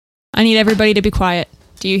I need everybody to be quiet.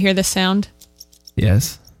 Do you hear the sound?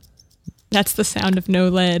 Yes. That's the sound of no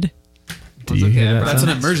lead. Do you hear that? That's an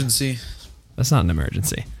emergency. That's not an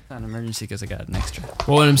emergency. It's not an emergency because I got an extra.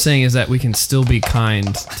 Well, what I'm saying is that we can still be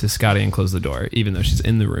kind to Scottie and close the door, even though she's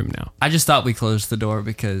in the room now. I just thought we closed the door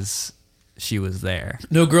because she was there.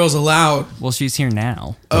 No girls allowed. Well, she's here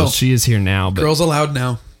now. Well, she is here now, but Girls allowed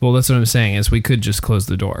now. well, that's what I'm saying is we could just close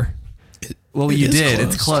the door. Well, It you is did.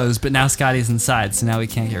 closed. It's closed, but now Scotty's inside, so now we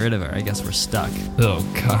can't get rid of her. I guess we're stuck. Oh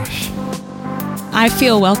gosh. I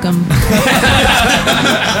feel welcome.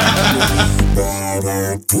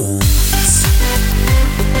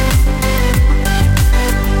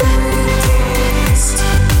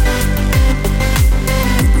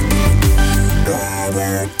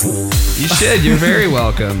 You should. You're very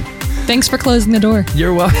welcome. Thanks for closing the door.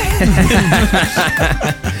 You're welcome.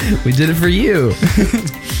 We did it for you.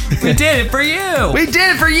 We did it for you! We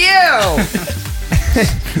did it for you.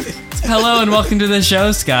 Hello and welcome to the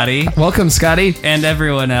show, Scotty. Welcome, Scottie. And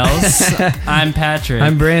everyone else. I'm Patrick.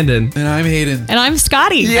 I'm Brandon. And I'm Hayden. And I'm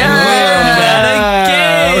Scottie. Yeah!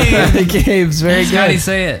 Games. Very Scotty, good.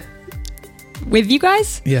 say it. With you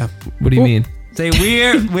guys? Yeah. What do you mean? Say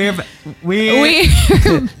we're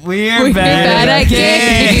We're bad at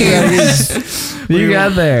games. You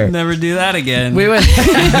got there. Never do that again. We went.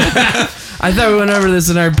 I thought we went over this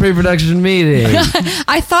in our pre-production meeting.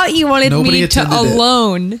 I thought you wanted Nobody me to attended it.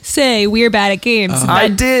 alone say we're bad at games. I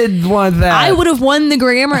did want that. I would have won the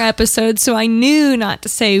grammar episode, so I knew not to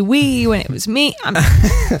say we when it was me.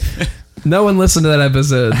 No one listened to that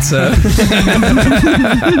episode, so.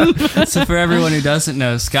 So for everyone who doesn't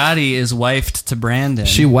know, Scotty is wifed to Brandon.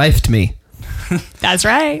 She wifed me. That's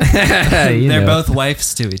right. They're both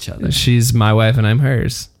wives to each other. She's my wife and I'm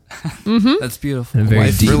hers. That's beautiful. In a very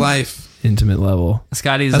Wife deep, for life. intimate level.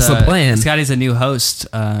 Scotty's That's the plan. Scotty's a new host,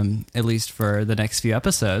 at least for the next few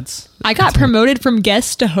episodes. I got promoted from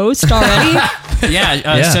guest to host already.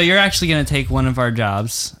 Yeah, so you're actually going to take one of our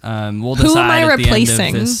jobs. We'll Who am I decide at replacing? the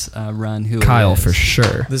end of this run who Kyle, it is. for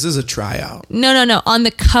sure. This is a tryout. No. On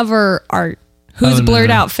the cover art, whose Oh, no. blurred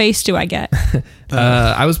out face do I get?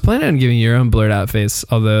 I was planning on giving you your own blurred out face,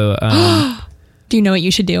 although, Do you know what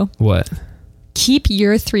you should do? what? Keep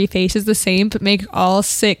your 3 faces the same, but make all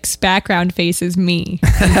 6 background faces me.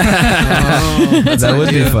 That would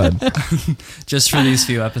be fun. Just for these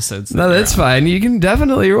few episodes. No, that's fine. You can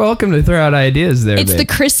definitely, you're welcome to throw out ideas there, It's babe. the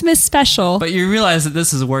Christmas special, But you realize that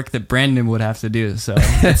this is work that Brandon would have to do, so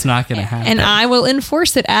it's not going to happen. and I will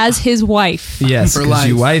enforce it as his wife, Yes, For because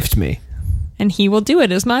you life. wifed me. and he will do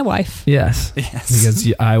it as my wife. Yes. Yes.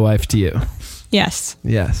 Because I wifed you. Yes,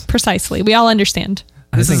 Yes. precisely. We all understand.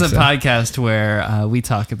 This I is a think so. podcast where we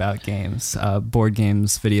talk about games, board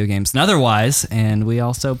games, video games, and otherwise, and we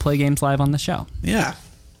also play games live on the show. Yeah.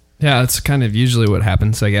 Yeah, that's kind of usually what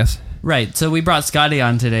happens, I guess. Right, so we brought Scotty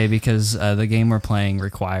on today because the game we're playing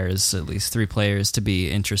requires at least 3 players to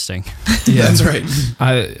be interesting. Yeah. That's right.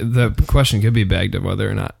 The question could be bagged of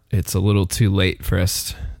whether or not it's a little too late for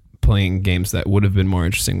us playing games that would have been more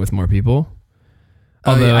interesting with more people.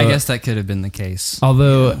 Although I guess that could have been the case.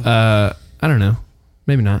 Although, I don't know.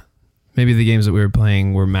 Maybe not. Maybe the games that we were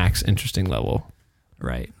playing were max interesting level.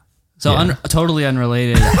 Right. So Yeah. totally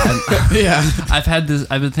unrelated. Yeah. I've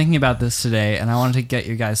been thinking about this today, and I wanted to get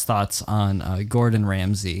your guys' thoughts on Gordon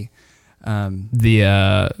Ramsay.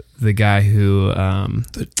 The guy who,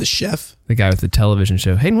 The chef. the guy with the television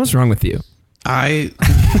show. Hayden, what's wrong with you?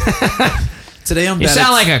 Today I'm You bad sound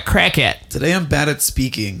at, like a cricket. Today I'm bad at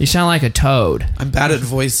speaking. You sound like a toad. I'm bad at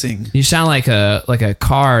voicing. You sound like a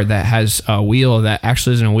car that has a wheel that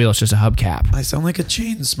actually isn't a wheel. It's just a hubcap. I sound like a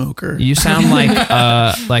chain smoker You sound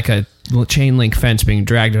like a chain link fence being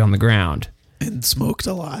dragged on the ground. and smoked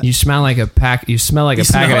a lot. You smell like a pack. You smell like a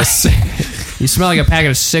packet of. You smell like a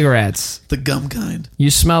packet of cigarettes. The gum kind.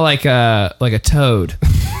 You smell like a toad.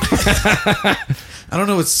 I don't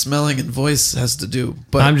know what smelling and voice has to do,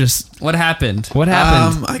 but I'm just. What happened? What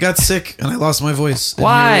happened? I got sick and I lost my voice. And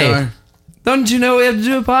Why? here we are. Don't you know we have to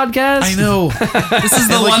do a podcast? I know. This is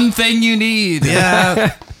the one thing you need.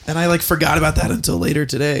 Yeah. And I forgot about that until later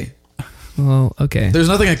today. Well, okay. There's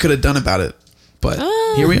nothing I could have done about it, but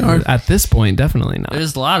here we are. At this point, definitely not.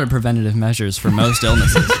 There's a lot of preventative measures for most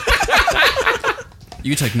illnesses.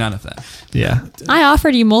 You took none of them. Yeah. I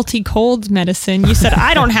offered you multi-cold medicine. You said,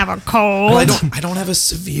 I don't have a cold. Well, I don't have a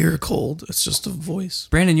severe cold. It's just a voice.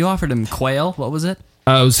 Brandon, you offered him quail. What was it?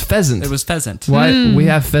 It was pheasant. It was pheasant. Why we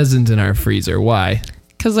have pheasant in our freezer? Why?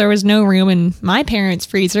 Because there was no room in my parents'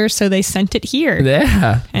 freezer, so they sent it here.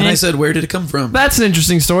 Yeah. And I said, where did it come from? That's an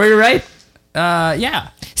interesting story, right? Yeah.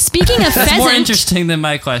 Speaking of It's pheasant, more interesting than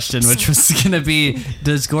my question, which was going to be,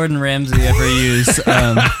 does Gordon Ramsay ever use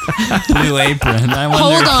Blue Apron? I wonder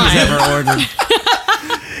Hold if he's on. ever ordered.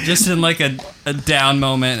 Just in like a down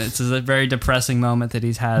moment. It's a very depressing moment that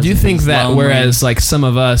he's had. Do you think He's that lonely. whereas like some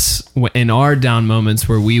of us in our down moments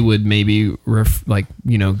where we would maybe go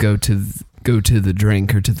to the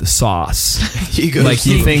drink or to the sauce, He goes, like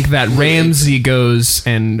you think that Ramsey goes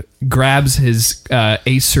and grabs his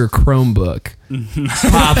Acer Chromebook,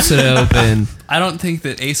 pops it open. I don't think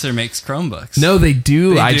that Acer makes Chromebooks. No, they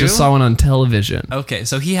do. They I do? just saw one on television. Okay,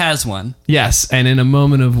 so he has one. Yes, and in a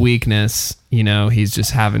moment of weakness, he's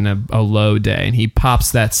just having a low day, and he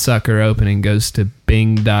pops that sucker open and goes to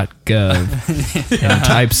bing.gov and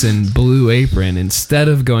types in Blue Apron. Instead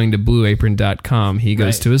of going to blueapron.com, he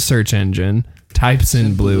goes Right. to a search engine, types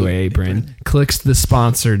in Blue Apron, clicks the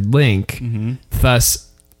sponsored link, thus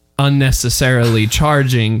unnecessarily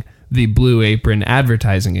charging the Blue Apron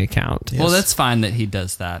advertising account. Yes. Well, that's fine that he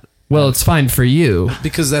does that. Well, it's fine for you.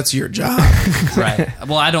 because that's your job. Right.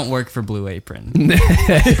 Well, I don't work for Blue Apron.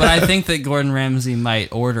 But I think that Gordon Ramsay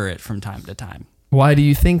might order it from time to time. Why do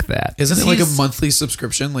you think that? Isn't it like a He's- monthly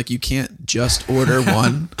subscription? Like you can't just order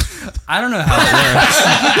one. I don't know how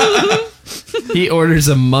it works. He orders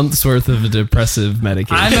a month's worth of depressive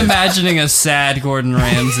medication. I'm imagining a sad Gordon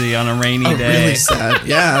Ramsay on a rainy Oh, day. really sad.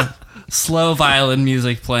 Yeah. Slow violin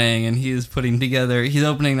music playing, and he's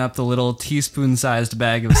opening up the little teaspoon-sized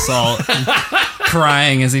bag of salt and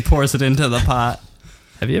crying as he pours it into the pot.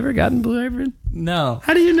 Have you ever gotten Blue Apron? No.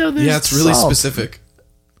 How do you know there's Yeah, it's really salt? specific.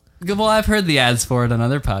 Well, I've heard the ads for it on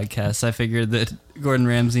other podcasts. I figured that Gordon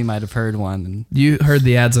Ramsay might have heard one. And You heard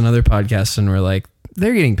the ads on other podcasts and were like,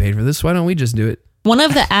 they're getting paid for this. Why don't we just do it? one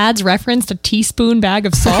of the ads referenced a teaspoon bag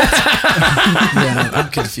of salt. Yeah,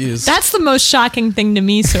 I'm confused. That's the most shocking thing to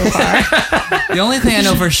me so far. the only thing I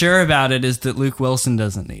know for sure about it is that Luke Wilson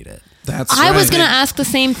doesn't need it. That's I was right. going to ask the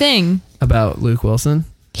same thing. About Luke Wilson?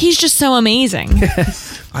 He's just so amazing.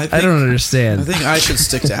 I don't understand. I think I should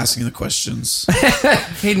stick to asking the questions.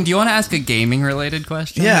 Hayden, do you want to ask a gaming-related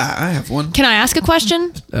question? Yeah, I have one. Can I ask a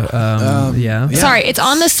question? Yeah. Yeah. Sorry, it's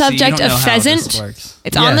on the See, you subject don't know of how this pheasant. works.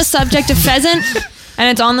 It's on the Yes. subject of pheasant, and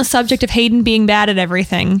it's on the subject of Hayden being bad at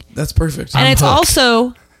everything. That's perfect. And it's hooked.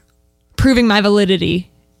 also proving my validity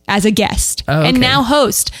as a guest Oh, and okay. now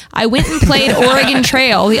host. I went and played Oregon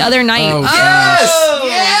Trail the other night. Oh, gosh.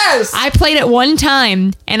 Yes! I played it one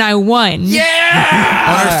time and I won.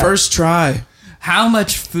 On our first try. How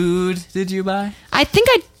much food did you buy? I think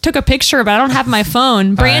I took a picture, but I don't have my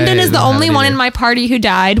phone. Brandon I is the don't have only it one either. in my party who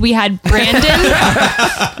died. We had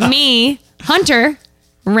Brandon, me, Hunter,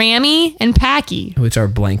 Rammy, and Packy. Which are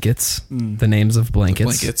blankets. The names of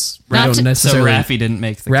blankets. Blankets. I Not don't to- So necessarily. Raffy didn't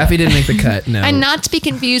make the Raffy cut. didn't make the cut, no. And not to be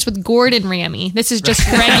confused with Gordon Rammy. This is just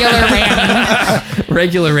regular Rammy.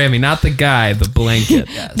 Regular Rammy, not the guy, the blanket.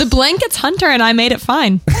 The blanket's Hunter and I made it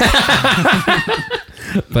fine.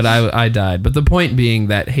 But I died. But the point being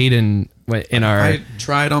that Hayden, in our... I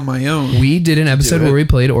tried on my own. We did an episode Do it. where we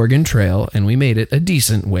played Oregon Trail, and we made it a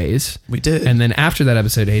decent ways. We did. And then after that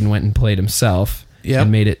episode, Hayden went and played himself Yep.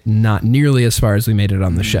 and made it not nearly as far as we made it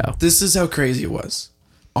on the show. This is how crazy it was.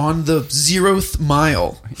 On the 0th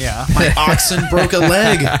mile, Yeah. my oxen broke a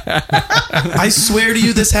leg. I swear to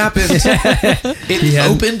you, this happened. It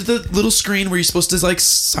had- opened the little screen where you're supposed to like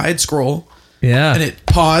side scroll, Yeah. and it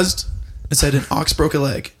paused. It said an ox broke a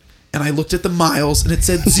leg, and I looked at the miles, and it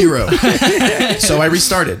said 0. So I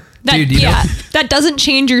restarted. That, Dude, you know- yeah, that doesn't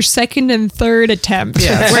change your second and third attempt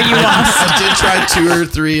Yeah. where you lost. I did try 2 or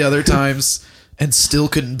 3 other times, and still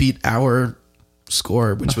couldn't beat our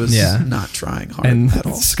score, which was Yeah. not trying hard And at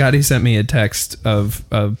all. Scottie sent me a text of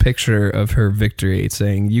a picture of her victory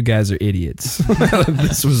saying, "You guys are idiots."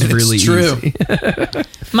 This was It's really true. easy.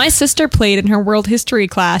 My sister played in her world history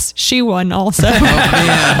class. She won also. Oh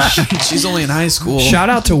man, she's only in high school. Shout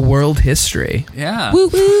out to world history. Yeah. Woo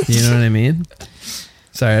woo. You know what I mean?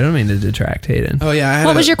 Sorry, I don't mean to detract Hayden. Oh yeah, I had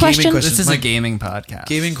What was a your gaming question? This is My a gaming podcast.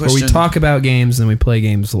 gaming Where question. we talk about games and we play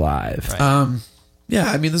games live. Right. Yeah,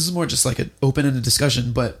 I mean, this is more just like an open-ended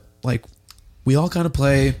discussion, but like we all kind of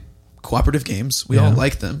play cooperative games. We all Yeah.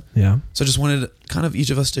 like them. Yeah. So I just wanted kind of each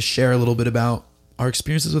of us to share a little bit about our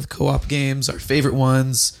experiences with co-op games, our favorite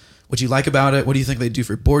ones, what you like about it, what do you think they do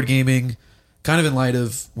for board gaming, kind of in light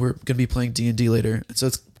of we're going to be playing D&D later. And so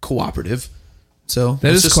it's cooperative. So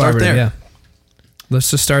That let's is just start cooperative, there. yeah. Let's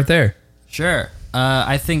just start there. Sure.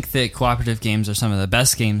 I think that cooperative games are some of the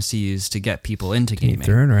best games to use to get people into You're gaming.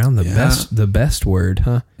 throwing around the best word,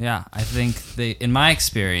 huh? Yeah, I think in my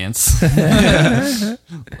experience,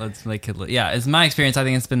 let's make it. Yeah, it's my experience. I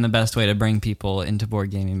think it's been the best way to bring people into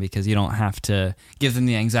board gaming because you don't have to give them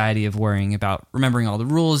the anxiety of worrying about remembering all the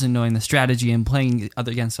rules and knowing the strategy and playing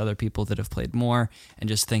against other people that have played more and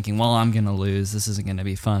just thinking, well, I'm going to lose. This isn't going to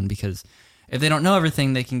be fun because if they don't know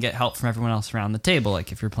everything, they can get help from everyone else around the table.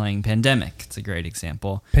 Like if you're playing Pandemic, it's a great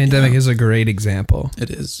example. Pandemic is a great example. It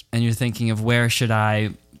is. And you're thinking of where should I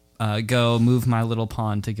go move my little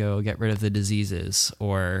pawn to go get rid of the diseases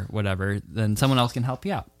or whatever, then someone else can help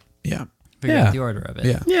you out. Yeah. Figure out the order of it.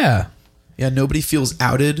 Yeah. Yeah. Yeah. Nobody feels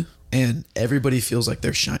outed, and everybody feels like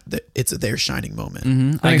it's their shining moment.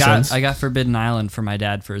 Mm-hmm. Makes sense. I got Forbidden Island for my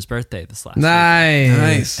dad for his birthday this last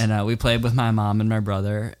Nice. week. And we played with my mom and my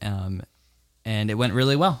brother. And it went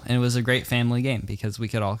really well. And it was a great family game because we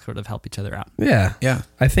could all sort of help each other out. Yeah. Yeah.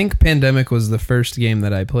 I think Pandemic was the first game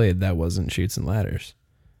that I played that wasn't Chutes and Ladders.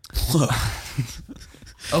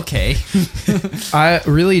 Okay. I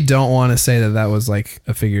really don't want to say that was like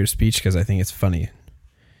a figure of speech because I think it's funny.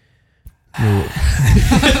 But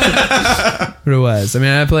it was. I mean,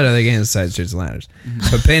 I played other games besides Chutes and Ladders.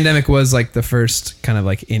 But Pandemic was like the first kind of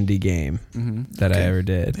like indie game that I ever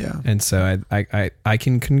did. Yeah. And so I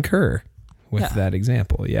can concur with that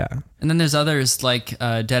example. Yeah. And then there's others like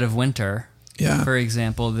Dead of Winter, for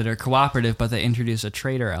example, that are cooperative, but they introduce a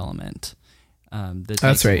traitor element.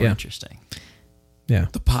 That's right. Yeah. Interesting. Yeah.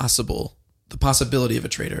 The possibility of a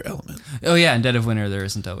traitor element. Oh yeah, in Dead of Winter there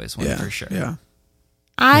isn't always one for sure. Yeah.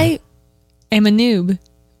 I am a noob,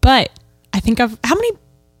 but I think how many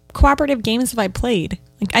cooperative games have I played?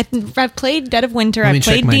 Like I've played Dead of Winter. I've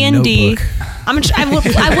played DnD. I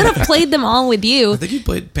would have played them all with you. I think you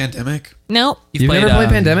played Pandemic. Nope. You've never played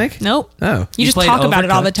Pandemic? Nope. Oh. You just played talk about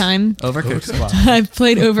it all Overcooked? the time. Overcooked Squad. I've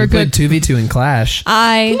played We played Overcooked. 2v2 in Clash.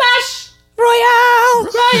 Clash Royale.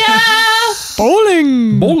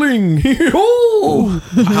 Bowling. Oh.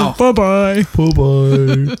 Wow. Bye-bye.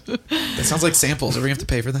 Bye-bye. That sounds like samples. Are we going to have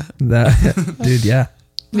to pay for that? Dude, yeah.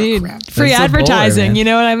 Dude, crap. free That's a bowler, advertising, man. you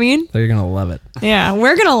know what I mean? They're going to love it. Yeah,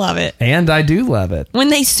 we're going to love it. And I do love it. When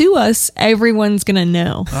they sue us, everyone's going to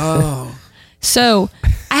know. Oh. So,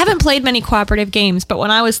 I haven't played many cooperative games, but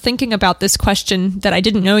when I was thinking about this question that I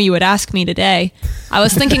didn't know you would ask me today, I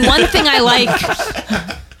was thinking one thing I like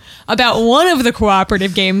about one of the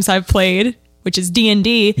cooperative games I've played, which is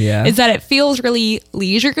D&D, is that it feels really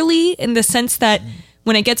leisurely in the sense that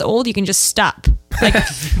when it gets old, you can just stop. Like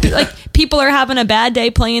people are having a bad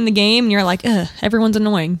day playing the game and you're like, ugh, everyone's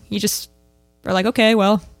annoying. You just are like, okay,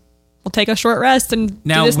 well, we'll take a short rest and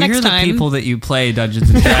Now, do this we're next the time. people that you play Dungeons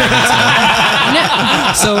and Dragons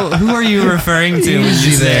with. So who are you referring to when you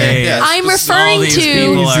say Yeah. I'm Just referring all these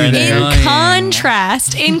people are to, in annoying.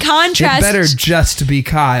 contrast, It better just be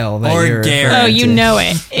Kyle. That Or you're Garrett. oh, referring you to. know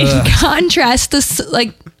it. In contrast,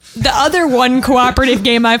 the other one cooperative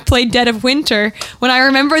game I've played, Dead of Winter, when I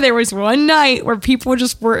remember there was one night where people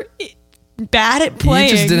just were bad at playing.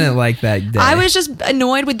 You just didn't like that day. I was just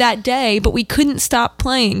annoyed with that day, but we couldn't stop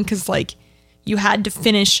playing because, like, you had to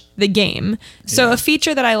finish the game. So a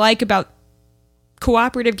feature that I like about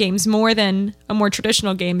cooperative games more than a more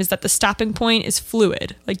traditional game is that the stopping point is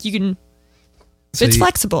fluid. Like, you can... it's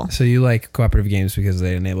flexible. So you like cooperative games because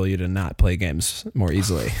they enable you to not play games more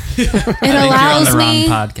easily. It allows me...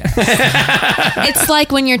 wrong podcast. It's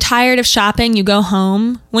like when you're tired of shopping, you go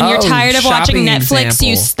home. When you're Oh, tired of watching shopping Netflix,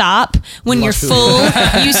 you example. stop. When you're full,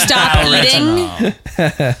 you stop eating.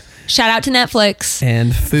 Original. Shout out to Netflix.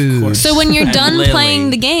 And food. So when you're done Lily. playing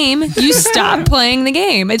the game, you stop playing the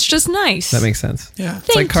game. It's just nice. That makes sense. Yeah. It's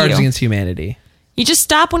like Thank Cards you. Against Humanity. You just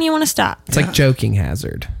stop when you want to stop. It's like Joking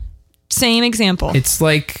Hazard. Same example. It's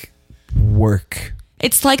like work.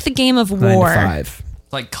 It's like the game of 9 to war. 5.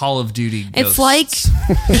 Like Call of Duty It's Ghosts. like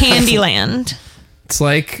Candyland. It's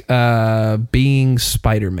like being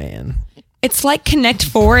Spider-Man. It's like Connect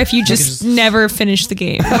 4 if you just never finish the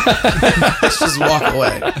game. Let's just walk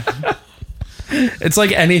away. It's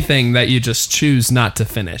like anything that you just choose not to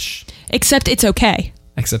finish. Except it's okay.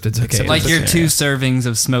 Except it's okay. like your 2 servings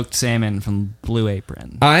of smoked salmon from Blue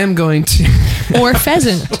Apron. I am going to... Or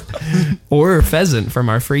pheasant. or pheasant from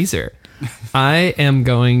our freezer. I am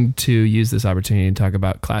going to use this opportunity to talk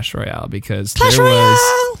about Clash Royale because there was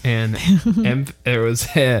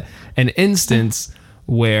an instance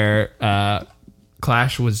where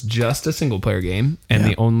Clash was just a single player game and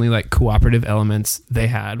the only like cooperative elements they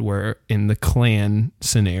had were in the clan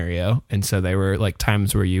scenario, and so they were like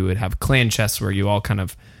times where you would have clan chests where you all kind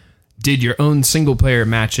of did your own single player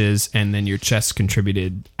matches and then your chests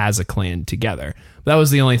contributed as a clan together. That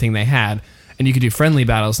was the only thing they had. and you could do friendly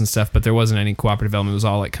battles and stuff, but there wasn't any cooperative element. It was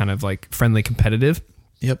all like kind of like friendly competitive.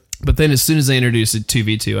 Yep. But then as soon as they introduced it,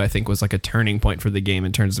 2v2, I think was like a turning point for the game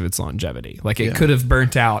in terms of its longevity. Like it could have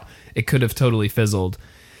burnt out. It could have totally fizzled.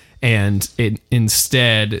 And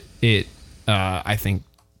I think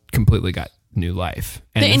completely got new life.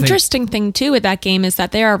 And The interesting thing too with that game is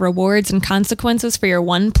that there are rewards and consequences for your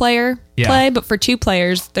one player play, but for two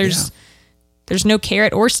players, there's no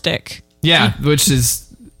carrot or stick. Yeah, which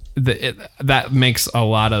is that makes a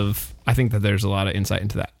lot of. I think that there's a lot of insight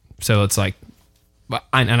into that. So it's like,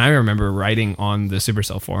 and I remember writing on the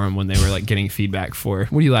Supercell forum when they were like getting feedback for.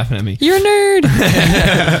 What are you laughing at me? You're a nerd.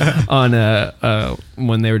 On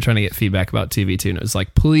when they were trying to get feedback about 2v2, and it was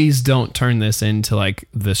like, please don't turn this into like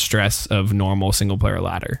the stress of normal single player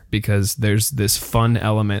ladder, because there's this fun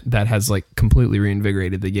element that has like completely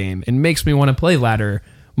reinvigorated the game and makes me want to play ladder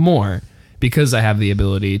more, because I have the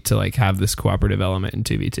ability to like have this cooperative element in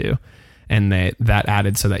 2v2. And that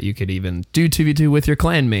added so that you could even do 2v2 with your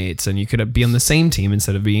clan mates, and you could be on the same team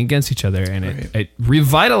instead of being against each other. And it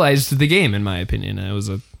revitalized the game, in my opinion. It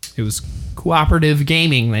was cooperative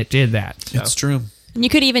gaming that did that. So. It's true. And you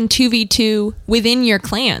could even 2v2 within your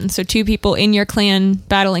clan. So 2 people in your clan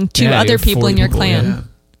battling 2 other people in your clan. Yeah.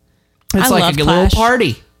 It's I like love a Clash. little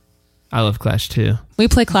party. I love Clash too. We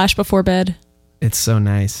play Clash before bed. It's so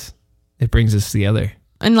nice. It brings us together.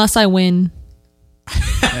 Unless I win.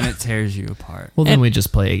 And it tears you apart. Well, then we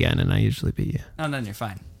just play again, and I usually beat you. Oh, then you're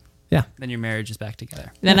fine. Yeah. Then your marriage is back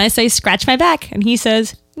together. Then I say, scratch my back. And he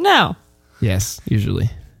says, no. Yes, usually.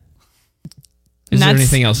 And Is there that's-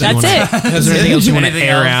 anything else? that's it. Is there anything else you want to Anything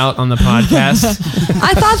air else? out on the podcast?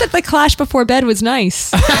 I thought that the Clash before bed was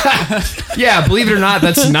nice. Yeah, believe it or not,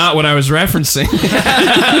 that's not what I was referencing.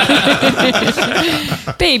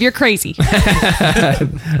 Babe, you're crazy.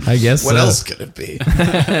 I guess. What so. else could it be?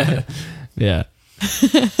 Yeah.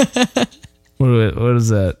 What is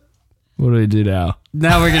that? What do we do now?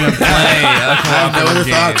 Now we're gonna play a No other cooperative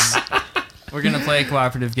game. thoughts. We're gonna play a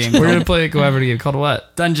cooperative game We're called gonna play a cooperative game called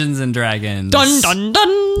what? Dungeons and Dragons. Dun, dun,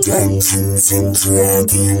 dun. Dungeons and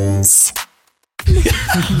Dragons.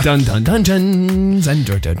 Dun dun dungeons and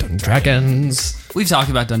dun dragons. We've talked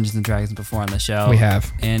about Dungeons and Dragons before on the show. We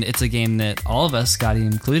have. And it's a game that all of us, Scottie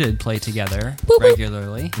included, play together Whoop, whoop.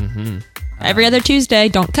 regularly. Every other Tuesday,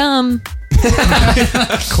 don't come.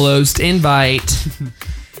 Closed invite.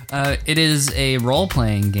 It is a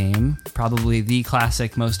role-playing game, probably the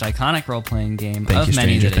classic, most iconic role-playing game Thank of you,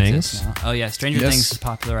 many Stranger that exist Things. now. Oh yeah, Stranger Yes. Things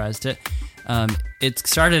popularized it. It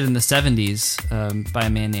started in the 70s by a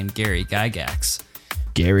man named Gary Gygax.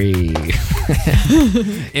 Gary.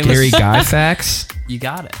 It Gary was, Guy Facts. you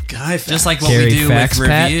got it. Guy Just like what Gary we do Fax with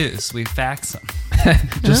Pat? reviews. We fax them.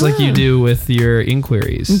 Just like you do with your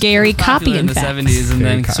inquiries. Gary Popular copy in and the facts. 70s and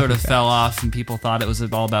Gary then copy sort of facts. fell off, and people thought it was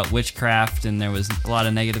all about witchcraft, and there was a lot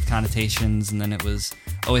of negative connotations, and then it was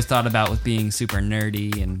always thought about with being super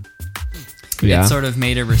nerdy, and Yeah. it sort of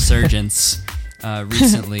made a resurgence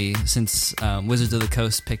recently since Wizards of the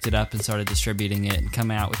Coast picked it up and started distributing it and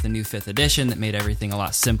coming out with the new 5th edition that made everything a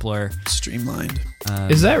lot simpler. Streamlined.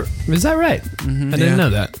 Is that right? I didn't Yeah. know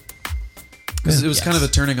that. Because it was kind of a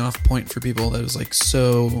turning off point for people that was like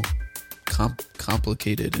so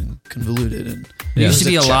complicated and convoluted, and There used to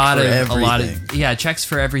there's be a lot everything. of checks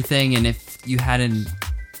for everything, and if you had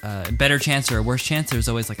a better chance or a worse chance, there was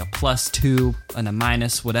always like a +2 and a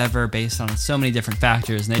minus whatever based on so many different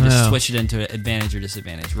factors, and they just Oh. switch it into advantage or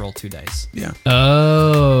disadvantage. Roll 2 dice. Yeah,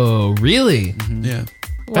 Oh, really? yeah.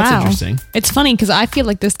 That's Wow. interesting. It's funny because I feel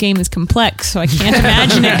like this game is complex, so I can't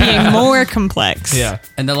imagine it being more complex. Yeah.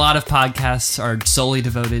 And a lot of podcasts are solely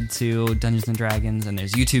devoted to Dungeons and Dragons, and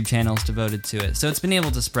there's YouTube channels devoted to it. So it's been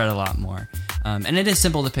able to spread a lot more. And it is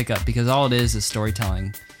simple to pick up because all it is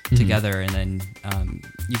storytelling together, and then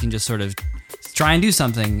you can just sort of try and do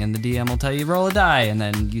something, and the DM will tell you roll a die, and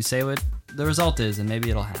then you say what the result is, and maybe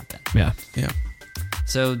it'll happen. Yeah. Yeah.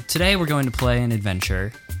 So today we're going to play an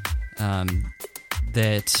adventure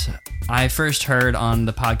that I first heard on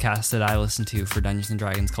the podcast that I listened to for Dungeons and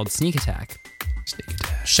Dragons called Sneak Attack.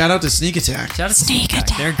 Shout out to Sneak Attack. Shout out to Sneak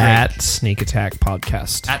Attack. They're great. At Sneak Attack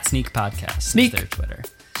Podcast. At Sneak Podcast. Sneak. Is their Twitter.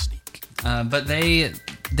 But they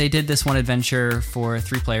did this one adventure for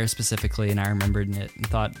 3 players specifically, and I remembered it and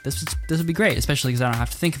thought this would be great, especially because I don't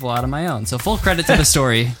have to think of a lot on my own. So full credit to the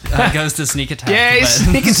story goes to Sneak Attack. Yay, but,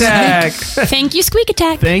 Sneak Attack. Thank you, Squeak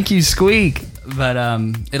Attack. Thank you, Squeak. but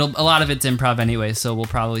a lot of it's improv anyway, so we'll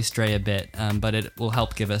probably stray a bit, but it will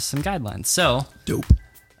help give us some guidelines. So Dope.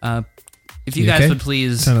 if you You guys okay? would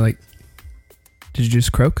please, Sounded like. Did you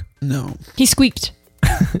just croak? No, He squeaked.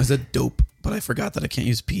 I said dope, but I forgot that I can't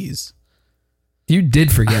use peas. You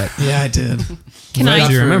did forget. Yeah, I did. Can Glad I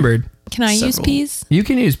you remembered. can I use Several. peas? You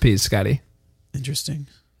can use peas, Scotty. Interesting.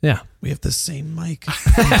 Yeah, We have the same mic.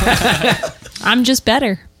 I'm just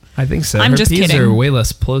better. I think so. I'm Her just peas kidding. are way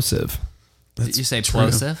less plosive Did you say true.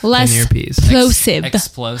 plosive? Less than your peas. plosive.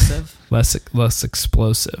 Explosive? Less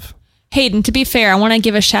explosive. Hayden, to be fair, I want to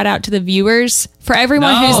give a shout out to the viewers. For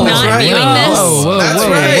everyone No. who's That's not right. viewing Whoa, this, whoa, That's whoa,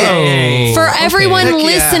 right. whoa. for everyone Heck yeah.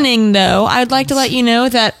 listening, though, I'd like to let you know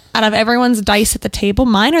that out of everyone's dice at the table,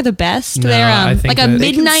 mine are the best. No, They're I think like a that-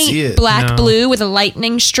 They can midnight see it. black No. blue with a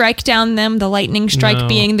lightning strike down them. The lightning strike No.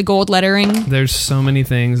 being the gold lettering. There's so many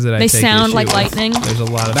things that I They take sound issue like with. lightning. There's a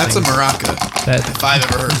lot of That's a things. maraca. That If I've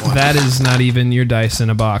ever heard one. that is not even your dice in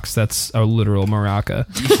a box. That's a literal maraca.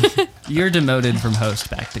 You're demoted from host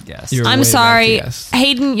back to guest. You're I'm way sorry, back to yes.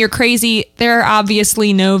 Hayden, you're crazy. There are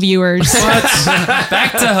obviously no viewers.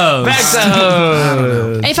 back to host.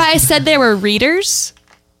 If I said there were readers,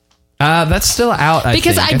 That's still out.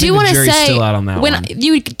 because I think do the want to jury's say, still out on that when one.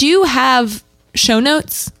 you do have show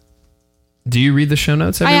notes, Do you read the show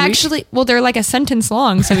notes every I week? actually, well, they're like a sentence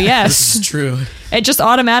long, so This yes, is true. it just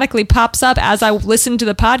automatically pops up as I listen to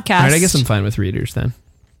the podcast. All right, I guess I'm fine with readers then.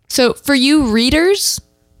 So for you readers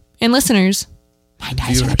and listeners, my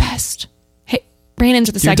dice are the Viewers. best. Hey, Brandon's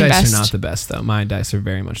are the Your second dice best. are not the best though. My dice are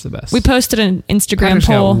very much the best. We posted an Instagram Carter's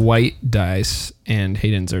got poll, white dice, and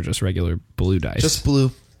Hayden's are just regular blue dice. Just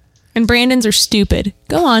blue. and Brandon's are stupid.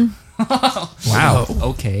 Go on. wow.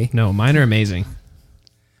 Okay. No, mine are amazing.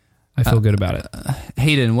 I feel good about it.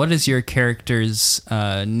 Hayden, what is your character's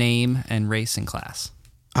name and race and class?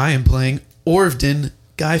 I am playing Orvden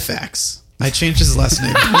Guyfax. I changed his last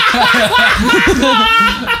name.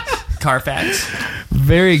 Carfax?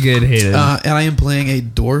 Very good, Hayden. And I am playing a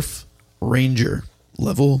Dwarf Ranger,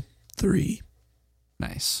 level 3.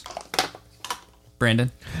 Nice.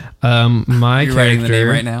 Brandon? My You're writing the character name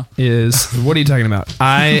right now? is. What are you talking about?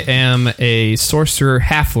 I am a sorcerer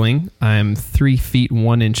halfling. I'm 3 feet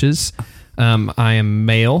 1 inches. I am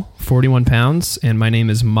male, 41 pounds, and my name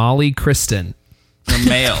is Molly Kristen. You're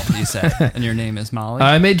male, you said. And your name is Molly?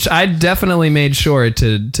 I definitely made sure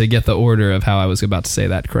to get the order of how I was about to say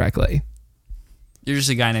that correctly. You're just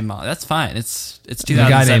a guy named Molly. That's fine. It's A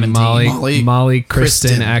guy 2017. named Molly Kristen.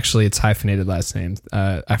 Kristen. Actually, it's hyphenated last name.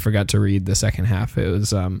 I forgot to read the second half. It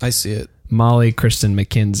was I see it. Molly Kristen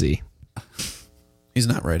McKenzie. He's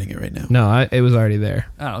not writing it right now. No, it was already there.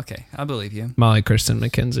 Oh, okay. I believe you. Molly Kristen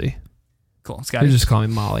McKenzie. Cool. They Scottie? just call me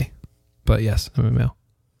Molly. But yes, I'm a male.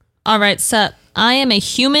 All right, sup. I am a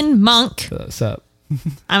human monk. What's up?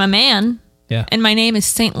 I'm a man, Yeah. and my name is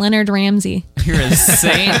Saint Leonard Ramsey. You're a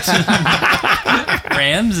saint.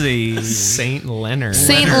 Ramsey. Saint Leonard.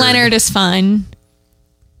 Saint Leonard is fine.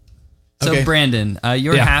 So, Okay. Brandon,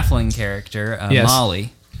 your Yeah. halfling character, Yes.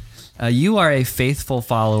 Molly, you are a faithful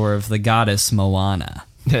follower of the goddess Moana.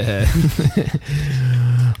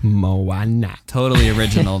 Moana. Totally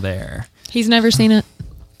original there. He's never seen it.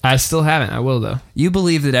 I still haven't. I will though. You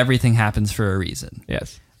believe that everything happens for a reason.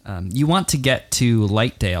 Yes. You want to get to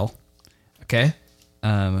Lightdale Okay.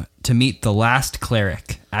 to meet the last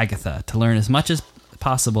cleric, Agatha, to learn as much as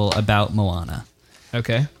possible about Moana.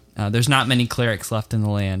 Okay. There's not many clerics left in the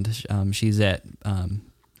land. She's at.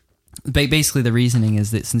 Basically, the reasoning is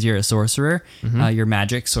that since you're a sorcerer, your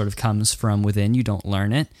magic sort of comes from within. You don't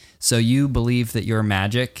learn it. So you believe that your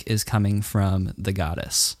magic is coming from the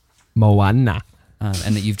goddess, Moana,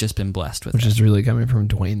 and that you've just been blessed with which it. is really coming from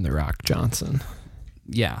Dwayne the Rock Johnson.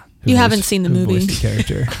 Yeah. You haven't seen the who movie. voiced the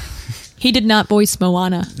character. He did not voice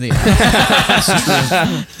Moana. Yeah.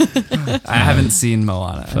 I haven't seen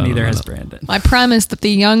Moana. And neither has Brandon. I promise that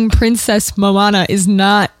the young princess Moana is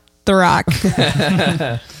not The Rock,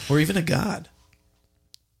 Or even a god.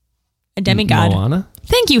 a demigod. Moana.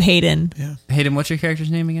 Thank you, Hayden. Yeah. Hayden, what's your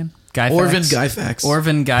character's name again? Guyfax? Orvin Guyfax.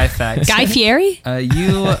 Orvin Guyfax. Guy Fieri?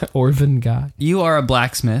 Orvin God. You are a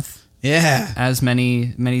blacksmith, Yeah. as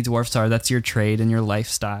many dwarfs are. That's your trade and your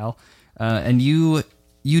lifestyle. And you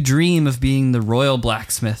dream of being the royal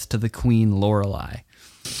blacksmith to the Queen Lorelei.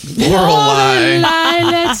 Lorelei.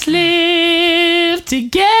 Let's live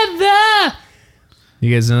together.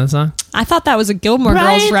 You guys know that song? I thought that was a Gilmore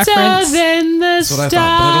Girls reference. That's what I thought, but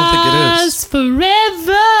I don't think it is.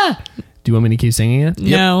 Forever. Do you want me to keep singing it?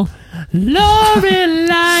 No.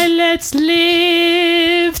 Lorelei, let's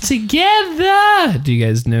live together. Do you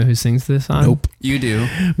guys know who sings this song? Nope. You do.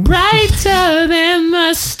 Brighter than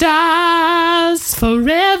the stars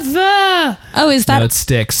forever. Oh, is that No, it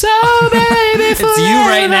sticks. So baby, It's you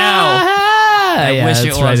right now. Yeah, wish it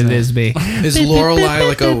that's right. wasn't. It is me. Is Lorelei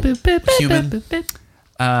like a human?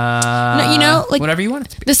 No, you know, like whatever you want it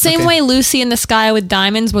to be. the same Okay. way Lucy in the Sky with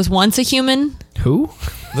Diamonds was once a human? Who?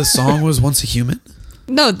 The song was Once a Human?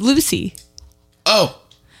 No, Lucy. Oh,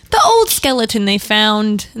 The old skeleton they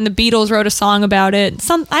found, and the Beatles wrote a song about it.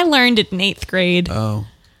 I learned it in 8th grade. oh.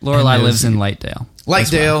 Lorelai lives in Lightdale.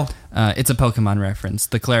 Lightdale. It's a Pokemon reference.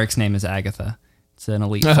 The cleric's name is Agatha. It's an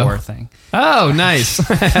Elite Four thing. Oh, nice.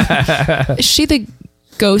 Is she the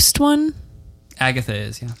ghost one? Agatha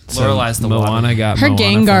is, yeah. So Lorelai's the Moana water. got Her Moana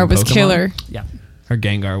Gengar from was Pokemon. killer. Yeah. Her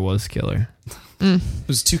Gengar was killer. It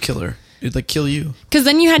was too killer. It'd like kill you. Because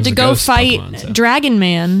then you had It was to a go ghost fight Pokemon, so. Dragon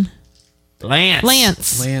Man,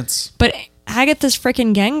 Lance. Lance. But Agatha's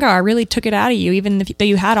freaking Gengar really took it out of you, even though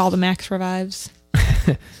you had all the max revives.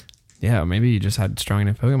 Yeah, maybe you just had strong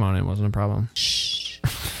enough Pokemon and it wasn't a problem.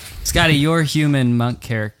 Scotty, your human monk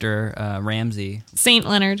character, Ramsey, Saint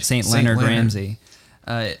Leonard. Saint Saint Leonard Leonard. Ramsey,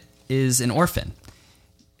 is an orphan.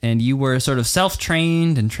 And you were sort of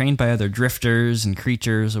self-trained and trained by other drifters and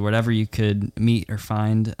creatures or whatever you could meet or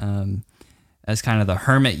find as kind of the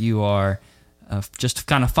hermit you are, just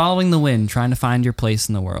kind of following the wind, trying to find your place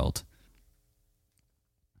in the world.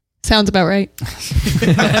 Sounds about right.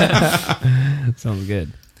 Sounds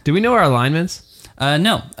good. Do we know our alignments?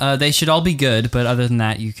 No, they should all be good, but other than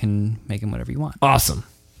that, you can make them whatever you want. Awesome.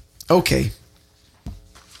 Okay.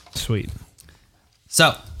 Sweet.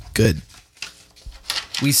 So, Good.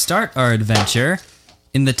 we start our adventure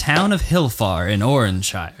in the town of Hillfar in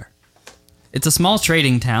Oranshire. It's a small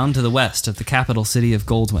trading town to the west of the capital city of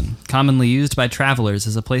Goldwyn, commonly used by travelers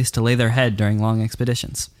as a place to lay their head during long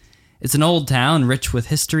expeditions. It's an old town rich with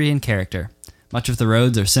history and character. Much of the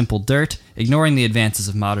roads are simple dirt, ignoring the advances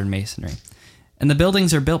of modern masonry. And the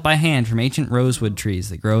buildings are built by hand from ancient rosewood trees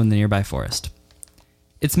that grow in the nearby forest.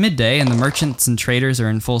 It's midday, and the merchants and traders are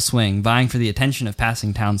in full swing, vying for the attention of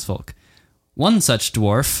passing townsfolk. One such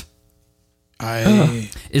dwarf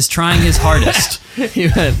is trying his hardest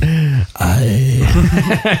You went,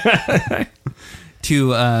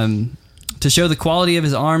 to show the quality of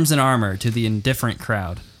his arms and armor to the indifferent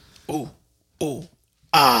crowd. No,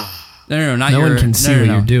 not No your. one can see what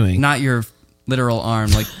you're doing. Not your literal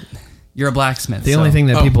arm. Like you're a blacksmith. The so- only thing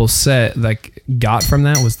that people said, like, got from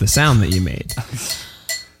that was the sound that you made.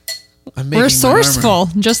 I'm making We're my resourceful,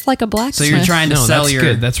 just like a So blacksmith. you're trying to No, sell that's your.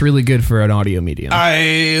 good. That's really good for an audio medium.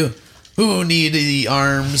 Who need the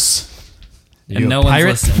arms? And You a no one's pirate?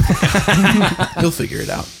 listening. He'll figure it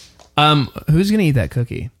out. Who's gonna eat that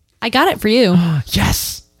cookie? I got it for you.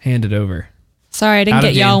 Yes. Hand it over. Sorry, I didn't Out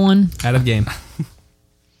of get y'all game. one. Out of game.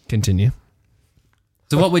 Continue.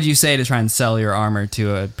 So what would you say to try and sell your armor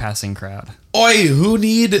to a passing crowd? Oi, who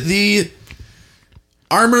need the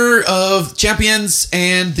armor of champions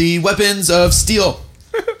and the weapons of steel?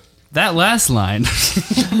 That last line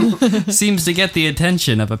seems to get the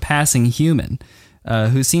attention of a passing human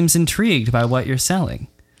who seems intrigued by what you're selling.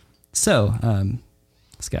 So,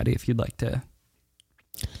 Scotty, if you'd like to.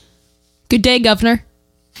 Good day, Governor.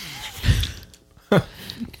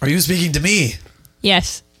 Are you speaking to me?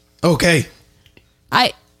 Yes. Okay.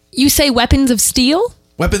 You say weapons of steel?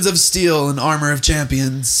 Weapons of steel and armor of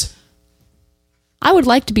champions. I would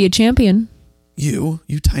like to be a champion. You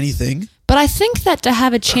tiny thing. But I think that to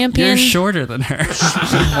have a champion... You're shorter than her.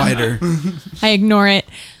 Wider. I ignore it.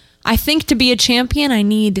 I think to be a champion, I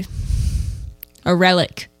need a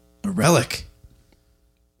relic. A relic.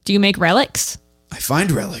 Do you make relics? I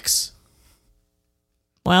find relics.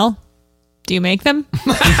 Well, do you make them?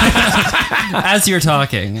 As you're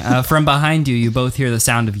talking, from behind you, you both hear the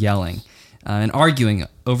sound of yelling and arguing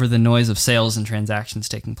over the noise of sales and transactions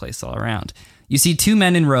taking place all around. You see two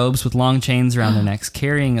men in robes with long chains around their necks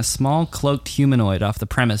carrying a small cloaked humanoid off the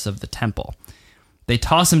premise of the temple. They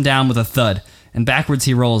toss him down with a thud, and backwards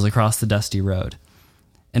he rolls across the dusty road.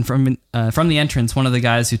 And from the entrance, one of the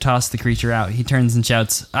guys who tossed the creature out, he turns and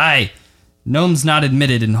shouts, "Aye, gnomes not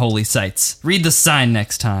admitted in holy sites. Read the sign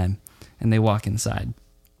next time." And they walk inside.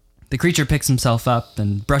 The creature picks himself up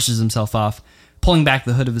and brushes himself off, pulling back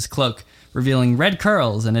the hood of his cloak, revealing red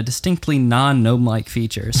curls and a distinctly non-gnome-like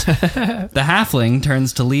features. The halfling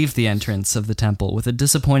turns to leave the entrance of the temple with a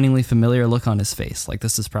disappointingly familiar look on his face, like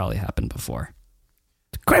this has probably happened before.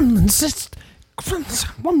 Gremlins,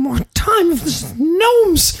 one more time.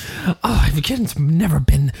 Gnomes. Oh, I've never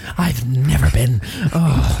been.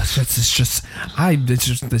 Oh, it's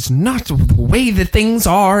not the way that things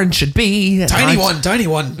are and should be. Tiny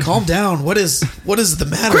one, calm down. What is the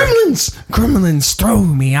matter? Gremlins, throw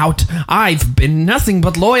me out. I've been nothing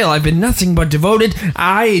but loyal. I've been nothing but devoted.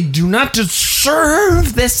 I do not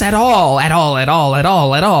deserve this at all.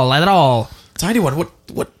 Tiny one,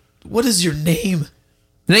 what is your name?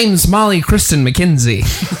 Name's Molly Kristen McKenzie.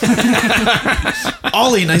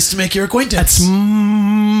 Ollie, nice to make your acquaintance. That's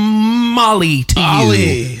Molly to you.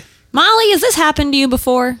 Ollie. Molly, has this happened to you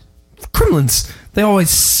before? Gremlins, they always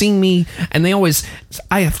see me, and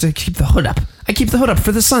I have to keep the hood up. I keep the hood up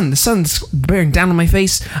for the sun. The sun's bearing down on my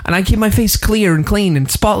face, and I keep my face clear and clean and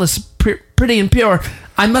spotless, pretty and pure.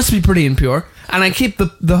 I must be pretty and pure, and I keep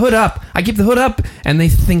the hood up. I keep the hood up, and they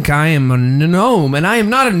think I am a gnome, and I am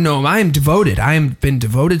not a gnome. I am devoted. I have been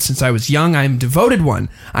devoted since I was young. I am devoted one.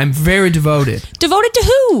 I'm very devoted. Devoted to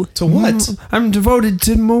who? To what? I'm devoted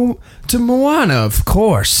to Moana, of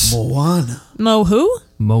course. Moana. Mo who?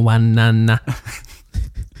 Moana.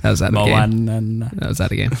 How's that a game? Moana. That was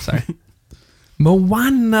that a game. Sorry.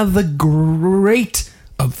 Moana, the great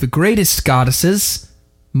of the greatest goddesses.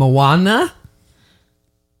 Moana.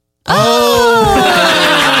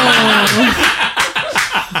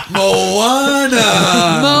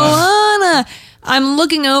 Moana. Moana. I'm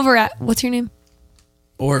looking over at, what's your name?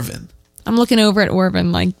 Orvin. I'm looking over at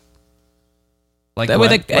Orvin like Like with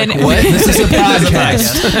what? with This is a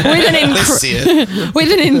podcast. Let's see it.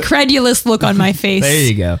 with an incredulous look on my face. There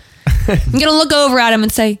you go. I'm gonna look over at him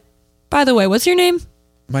and say, "By the way, what's your name?"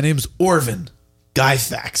 My name's Orvin.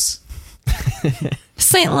 Guyfax.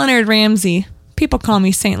 Saint Leonard Ramsey. People call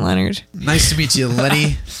me Saint Leonard. Nice to meet you,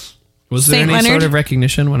 Lenny. Was there Saint any Leonard? sort of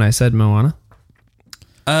recognition when I said Moana?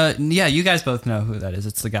 Yeah, you guys both know who that is.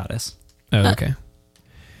 It's the goddess. Oh, okay.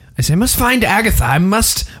 I say, I must find Agatha. I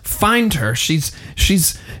must find her. She's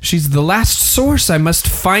the last source. I must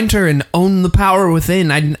find her and own the power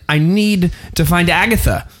within. I need to find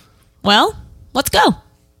Agatha. Well, let's go.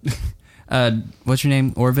 What's your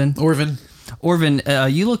name? Orvin? Orvin. Orvin,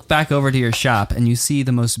 you look back over to your shop and you see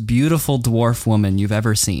the most beautiful dwarf woman you've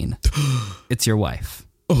ever seen. It's your wife.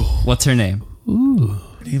 Oh. What's her name?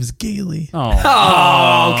 Her name's Gailey.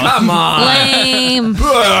 Oh, come on. Lame.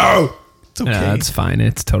 It's okay. No, it's fine.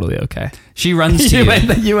 It's totally okay. She runs to you.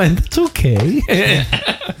 You went, it's okay.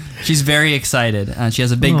 She's very excited. She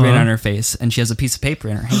has a big grin on her face and she has a piece of paper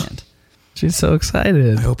in her hand. She's so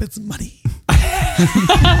excited. I hope it's money.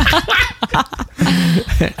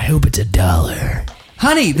 I hope it's $1.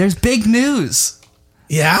 Honey, there's big news.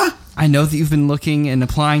 Yeah? I know that you've been looking and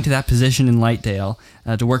applying to that position in Lightdale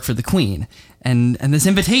to work for the Queen. And this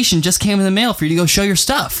invitation just came in the mail for you to go show your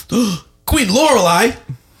stuff. Queen Lorelei.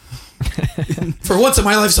 For once in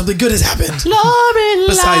my life, something good has happened. Lorelei.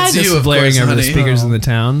 Besides you, of blaring course, over the honey. speakers in the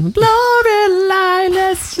town. Lorelei,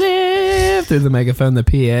 let's live. Through the megaphone, the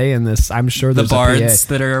PA, and this. I'm sure The there's bards a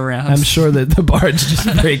PA. that are around. I'm sure that the bards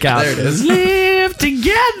just break out. There it is. Live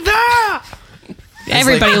together.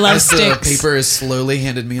 Everybody loves as sticks. the paper is slowly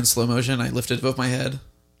handed me in slow motion, I lift it above my head.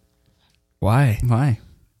 Why? Why?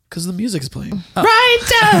 Because the music's playing.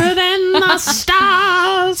 Brighter than the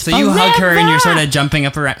stars. So you hug her and you're sort of jumping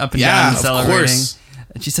up and Yeah, down, of celebrating. course.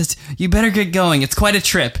 And she says, "You better get going. It's quite a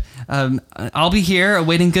trip. I'll be here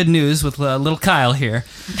awaiting good news with little Kyle here.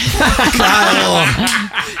 Kyle,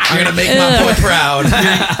 you're gonna make my boy proud.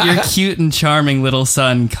 Your cute and charming little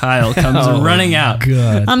son Kyle comes running out.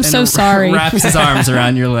 God. I'm so and sorry. Wraps his arms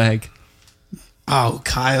around your leg. Oh,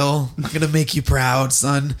 Kyle, I'm gonna make you proud,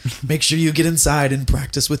 son. Make sure you get inside and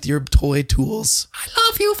practice with your toy tools. I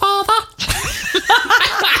love you, Father.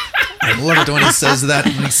 I love it when he says that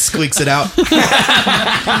and he squeaks it out.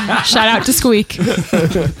 Shout out to Squeak.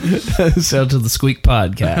 Shout to the Squeak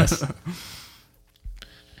podcast.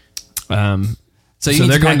 So you So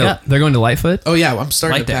need they're to going pack to up. they're going to Lightfoot, Oh yeah, I'm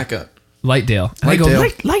starting to Lightdale. pack up. Lightdale. And I go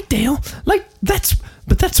Lightdale. Lightdale.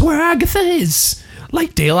 That's where Agatha is.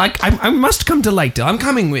 Lightdale. I must come to Lightdale. I'm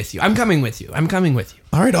coming with you. I'm coming with you.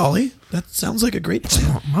 All right, Ollie, that sounds like a great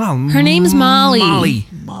plan. Mom, Her name's Molly. Molly.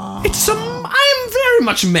 It's I am very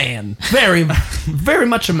much a man. Very, very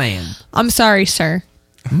much a man. I'm sorry, sir.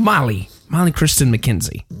 Molly Kristen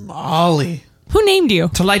McKenzie. Ollie. Who named you?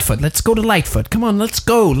 To Lightfoot. Let's go to Lightfoot. Come on, let's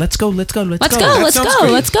go. Let's go. Let's go. That Let's sounds go.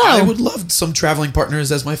 great. Let's go. I would love some traveling partners,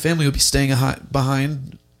 as my family would be staying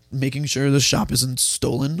behind, making sure the shop isn't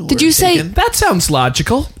stolen. Or Did you say- taken. That sounds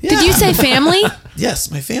logical. Did you say family? Yes,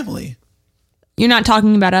 my family. You're not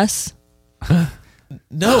talking about us.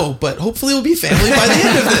 No, but hopefully we'll be family by the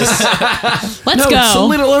end of this. Let's No, go. it's a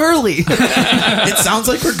little early. It sounds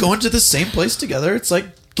like we're going to the same place together. It's like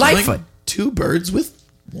killing Lightfoot. 2 birds with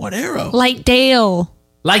 1 arrow. Lightdale.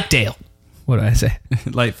 Lightdale. What did I say?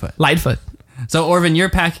 Lightfoot. Lightfoot. So Orvin, you're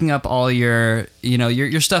packing up all your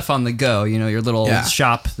stuff on the go. Your little Yeah.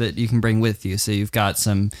 shop that you can bring with you. So you've got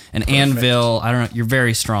an anvil. I don't know. You're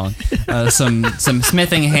very strong. Some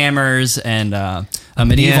smithing hammers and a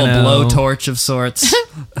medieval piano. blowtorch of sorts.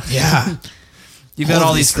 Yeah. You've got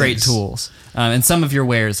all these these great things. tools and some of your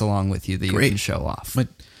wares along with you that you Great. can show off. My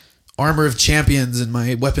armor of champions and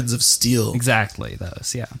my weapons of steel. Exactly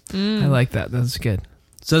those. Yeah. I like that. That's good.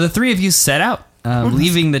 So the three of you set out,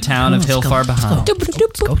 leaving the town of Hill far behind. Let's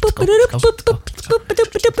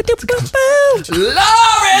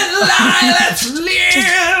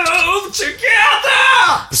live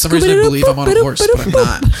together. For some reason, I believe I'm on a horse, but I'm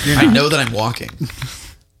not. I know that I'm walking.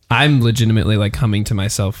 I'm legitimately like humming to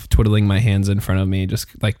myself, twiddling my hands in front of me, just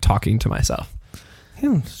like talking to myself.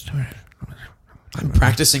 I'm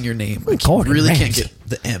practicing your name. I really can't get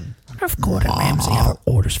the M. Of Gordon Ramsay have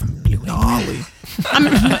orders from Blue. Ollie.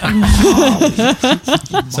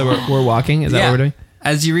 So we're walking. Is that what we're doing?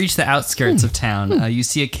 As you reach the outskirts of town, you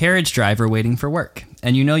see a carriage driver waiting for work,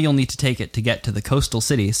 and you know you'll need to take it to get to the coastal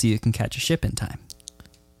city so you can catch a ship in time.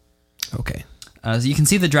 Okay. So you can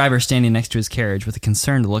see the driver standing next to his carriage with a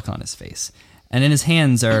concerned look on his face, and in his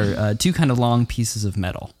hands are two kind of long pieces of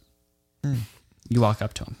metal. You walk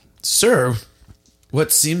up to him. Sir,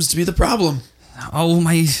 what seems to be the problem? Oh,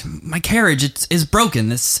 my carriage is broken.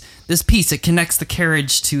 This piece, it connects the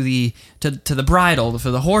carriage to the bridle for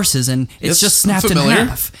the horses, and it's Yes, just snapped in familiar.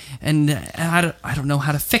 half. And I don't know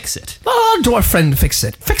how to fix it. Oh, dwarf friend, fix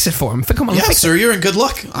it. Fix it for him. Come on, Yeah, fix sir, you're in good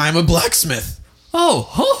luck. I'm a blacksmith.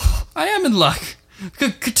 Oh, I am in luck.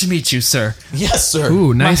 Good to meet you, sir. Yes, sir.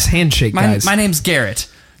 Ooh, nice handshake, guys. My name's Garrett.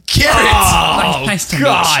 Garrett. Nice to meet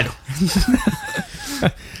you.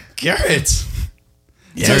 Garrett. So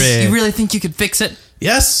Yes. you really think you could fix it?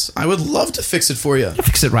 Yes, I would love to fix it for you. it.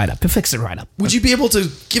 Fix it right up. Fix it right up. Would you be able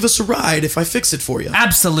to give us a ride if I fix it for you?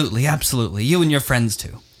 Absolutely. You and your friends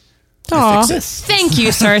too. Aw. fix it. Thank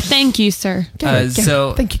you, sir. Thank you, sir.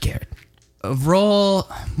 So Thank you, Garrett. roll.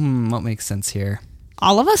 What makes sense here?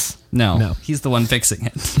 All of us? No, he's the one fixing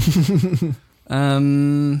it.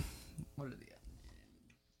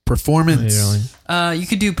 Performance. You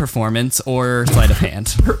could do performance or sleight of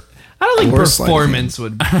hand. I don't think Or sleight of performance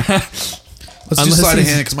would. Let's do Unless sleight of he's-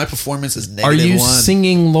 hand because my performance is Are -1. you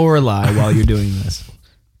singing Lorelei while you're doing this?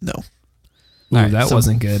 No. Ooh, right, that so-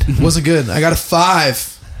 wasn't good. Wasn't good. I got a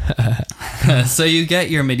 5. So you get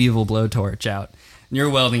your medieval blowtorch out, and you're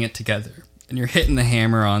welding it together, and you're hitting the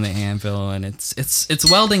hammer on the anvil, and it's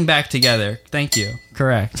welding back together. Thank you.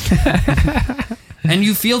 Correct. And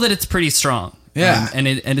you feel that it's pretty strong. Yeah. And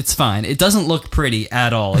it's fine. It doesn't look pretty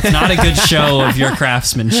at all. It's not a good show of your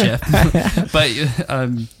craftsmanship. But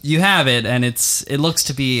you have it, and it looks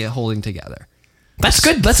to be holding together. That's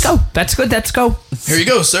good. Let's go. That's good. Let's go. Here you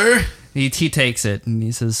go, sir. He takes it, and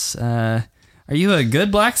he says, "Are you a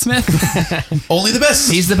good blacksmith?" Only the best.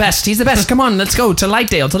 He's the best. He's the best. Come on, let's go to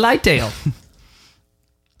Lightdale. To Lightdale.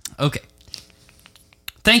 Okay.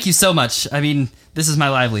 Thank you so much. I mean, this is my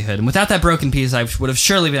livelihood, and without that broken piece, I would have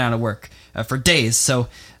surely been out of work for days. So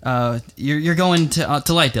you're going to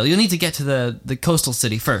Lightdale. You'll need to get to the coastal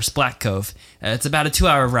city first, Black Cove. It's about a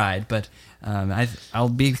 2-hour ride, but I'll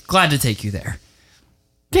be glad to take you there.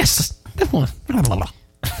 Yes.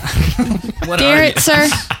 What Garrett, sir,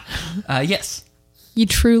 are you? Yes. you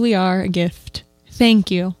truly are a gift.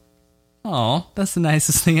 Thank you. Oh, that's the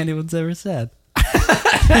nicest thing anyone's ever said.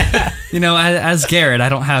 You know, as Garrett, I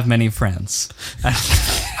don't have many friends.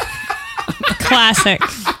 Classic.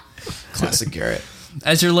 Classic Garrett.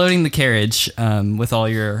 As you're loading the carriage with all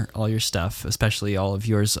your stuff, especially all of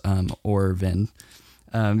yours, Orvin,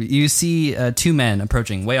 you see two men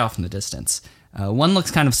approaching way off in the distance. One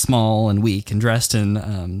looks kind of small and weak and dressed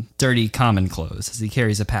in dirty common clothes as he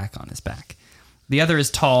carries a pack on his back. The other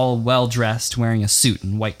is tall, well-dressed, wearing a suit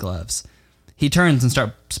and white gloves. He turns and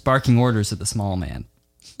starts barking orders at the small man.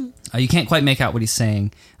 You can't quite make out what he's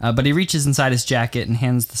saying, but he reaches inside his jacket and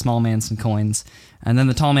hands the small man some coins, and then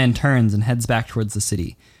the tall man turns and heads back towards the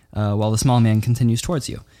city, while the small man continues towards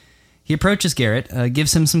you. He approaches Garrett,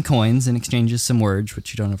 gives him some coins, and exchanges some words,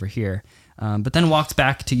 which you don't overhear, but then walks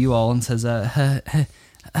back to you all and says,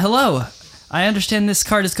 hello, I understand this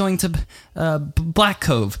cart is going to Black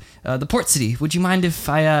Cove, the port city. Would you mind if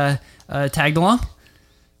I tagged along?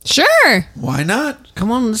 Sure. Why not?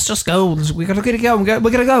 Come on, let's just go. We gotta go. We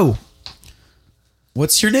gotta go.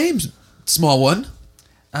 What's your name, small one?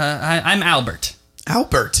 I'm Albert.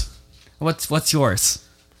 Albert. What's yours?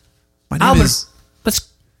 My name Albert. is Let's.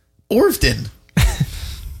 Orvden.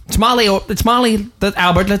 It's Molly. It's Molly.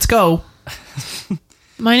 Albert. Let's go.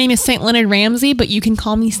 My name is St. Leonard Ramsey, but you can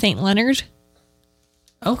call me St. Leonard.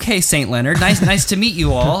 Okay, St. Leonard. Nice to meet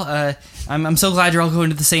you all. I'm so glad you're all going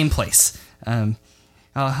to the same place.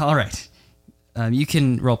 All right. You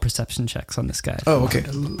can roll perception checks on this guy. Oh, okay.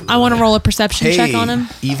 I want to roll a perception check on him.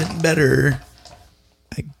 Even better.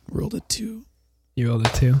 I rolled a 2. You rolled a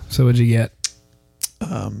 2. So what'd you get?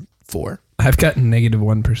 4. I've got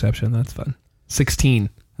 -1 perception. That's fun. 16.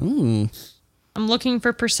 Ooh. I'm looking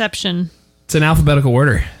for perception. It's in alphabetical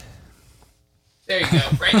order. There you go.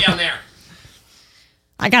 Right down there.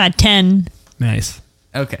 I got a 10. Nice.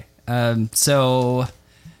 Okay. So,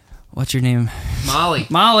 what's your name? Molly.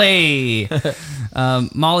 Molly.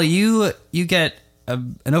 Molly, you get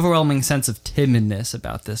an overwhelming sense of timidness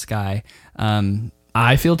about this guy.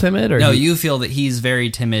 I feel timid, or No, you feel that he's very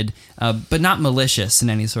timid, but not malicious in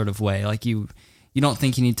any sort of way. Like you don't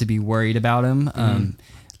think you need to be worried about him,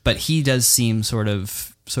 but he does seem sort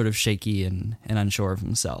of shaky and unsure of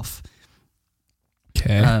himself.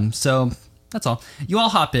 Okay. So that's all. You all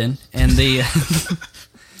hop in, and the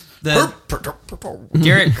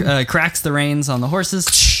Garrett cracks the reins on the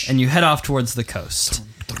horses, and you head off towards the coast.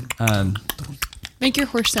 Make your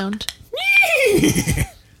horse sound.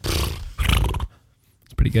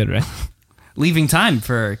 It's pretty good, right? Leaving time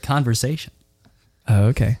for conversation Oh,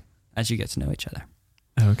 okay. as you get to know each other.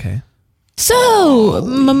 Okay. So,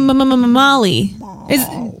 Molly.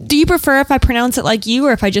 Do you prefer if I pronounce it like you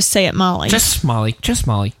or if I just say it Molly? Just Molly. Just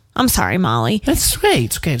Molly. I'm sorry, Molly. That's great.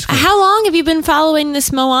 It's okay. It's great. How long have you been following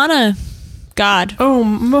this Moana god? Oh,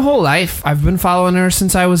 my whole life. I've been following her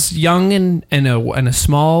since I was young and a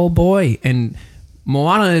small boy. And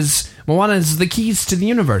Moana is the keys to the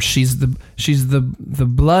universe. She's the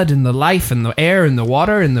blood and the life and the air and the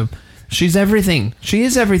water and she's everything. She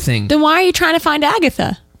is everything. Then why are you trying to find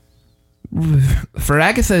Agatha? For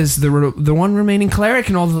Agatha is the one remaining cleric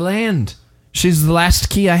in all the land. She's the last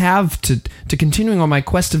key I have to continuing on my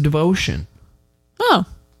quest of devotion. Oh,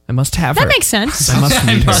 I must have her. that makes sense. I must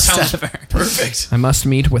meet her. Perfect. I must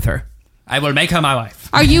meet with her. I will make her my wife.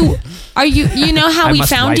 Are you know how I we must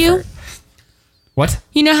found wife you? her. What?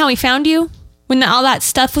 You know how we found you? When all that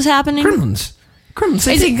stuff was happening? Gremlins.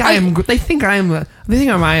 They Is it- think I am. They think I am. What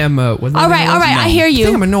All right, I hear you. They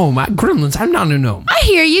think I'm a gnome. Gremlins. I'm not a gnome. I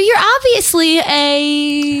hear you. You're obviously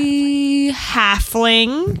a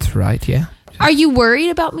halfling. That's right. Yeah. Are you worried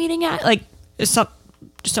about meeting is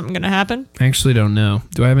something going to happen? I actually don't know.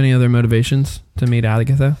 Do I have any other motivations to meet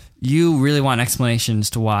Agatha? You really want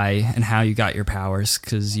explanations to why and how you got your powers,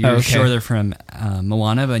 because you're Okay. sure they're from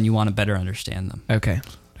Moana, and you want to better understand them. Okay.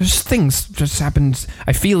 There's things just happens.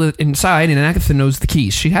 I feel it inside, and Agatha knows the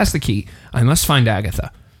keys. She has the key. I must find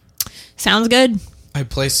Agatha. Sounds good. I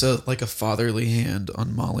place a fatherly hand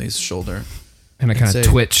on Molly's shoulder, And I kind of say-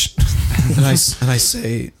 twitch. and I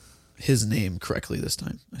say his name correctly this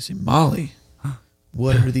time. I say, Molly,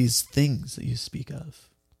 what are these things that you speak of?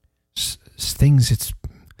 Things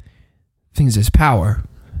is power.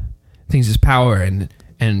 Things is power and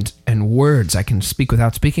words. I can speak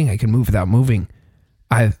without speaking. I can move without moving.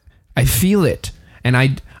 I feel it, and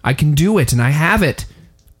I can do it, and I have it,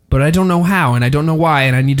 but I don't know how, and I don't know why,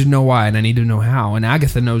 and I need to know why, and I need to know how, and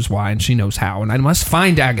Agatha knows why, and she knows how, and I must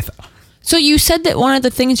find Agatha. So you said that one of the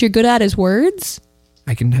things you're good at is words?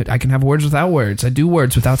 I can have words without words. I do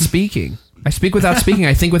words without speaking. I speak without speaking.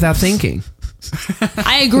 I think without thinking.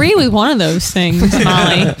 I agree with one of those things,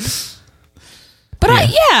 Molly. But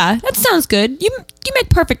that sounds good. You make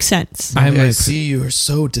perfect sense. I see you are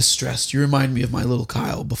so distressed. You remind me of my little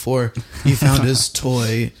Kyle before he found his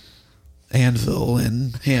toy anvil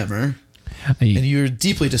and hammer. And you're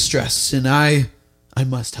deeply distressed, and I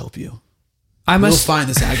must help you. We'll find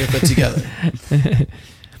this Agatha together.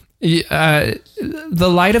 The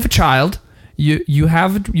light of a child. You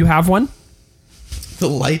have one? The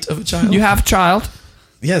light of a child? You have a child?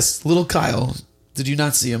 Yes, little Kyle. Did you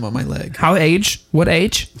not see him on my leg? How age? What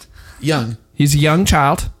age? Young. He's a young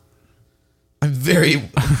child. I'm very,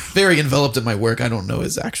 very enveloped in my work. I don't know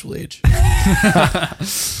his actual age.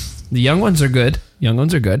 The young ones are good. Young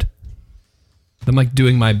ones are good. I'm like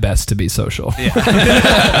doing my best to be social. Yeah.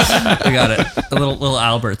 I got it. A little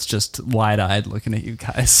Albert's just wide-eyed looking at you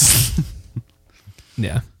guys.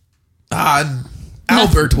 Yeah.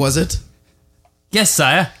 Albert, was it? Yes,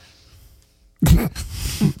 sire.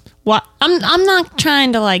 What? I'm not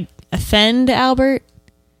trying to offend Albert.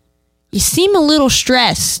 You seem a little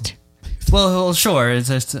stressed. Well, sure.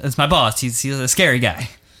 It's my boss. He's a scary guy.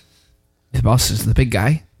 The boss is the big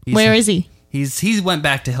guy. Where is he? He went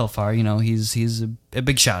back to Hillfar. You know, he's a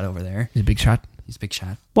big shot over there. He's a big shot. He's a big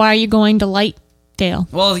shot. Why are you going to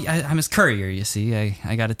Lightdale? Well, I'm his courier. You see,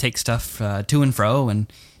 I got to take stuff to and fro,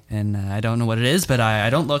 and I don't know what it is, but I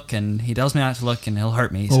don't look, and he tells me not to look, and he'll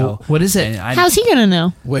hurt me. So what is it? How's he gonna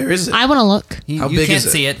know? Where is it? I want to look. How you big can't is it?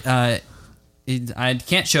 see it. I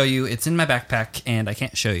can't show you. It's in my backpack, and I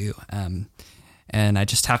can't show you. And I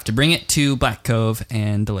just have to bring it to Black Cove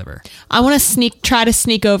and deliver. I want to try to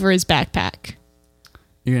sneak over his backpack.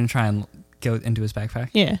 You're gonna try and go into his backpack?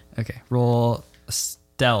 Yeah. Okay. Roll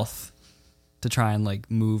stealth to try and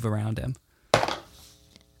move around him.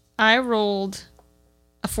 I rolled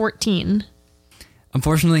a 14.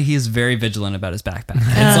 Unfortunately, he is very vigilant about his backpack.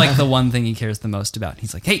 It's like the one thing he cares the most about.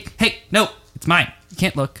 He's like, hey, no, it's mine. You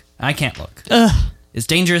can't look. I can't look. It's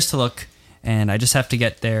dangerous to look, and I just have to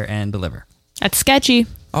get there and deliver. That's sketchy.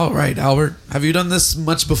 All right, Albert. Have you done this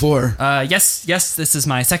much before? Yes, this is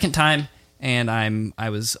my second time, and I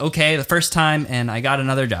was okay the first time, and I got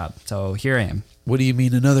another job, so here I am. What do you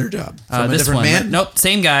mean another job? From a This different one. man? Nope,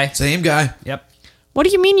 same guy. Same guy. Yep. What do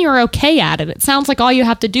you mean you're okay at it? It sounds like all you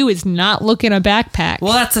have to do is not look in a backpack.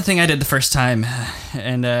 Well, that's the thing I did the first time,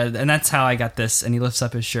 and that's how I got this. And he lifts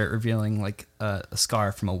up his shirt, revealing like a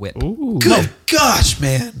scar from a whip. Good gosh,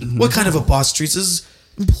 man. What kind of a boss treats his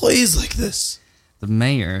employees like this? The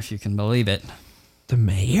mayor, if you can believe it. The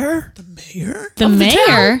mayor? The mayor? the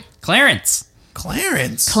mayor? Clarence.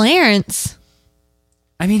 Clarence.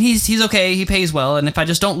 I mean, he's okay. He pays well, and if I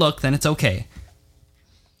just don't look, then it's okay.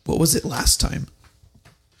 What was it last time?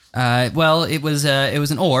 Well, it was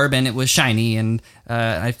an orb, and it was shiny, and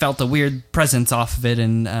I felt a weird presence off of it,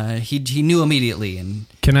 and he knew immediately. And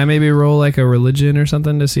Can I maybe roll like a religion or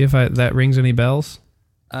something to see if that rings any bells?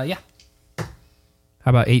 yeah. How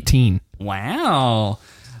about 18? Wow.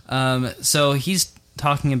 So he's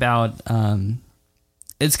talking about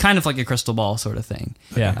it's kind of like a crystal ball sort of thing.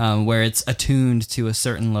 Yeah. Where it's attuned to a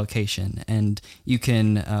certain location, and you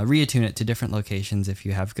can reattune it to different locations if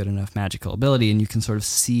you have good enough magical ability, and you can sort of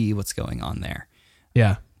see what's going on there.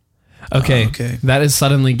 Yeah. Okay. Okay. That is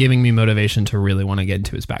suddenly giving me motivation to really want to get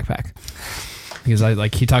into his backpack. Because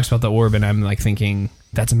he talks about the orb, and I'm like thinking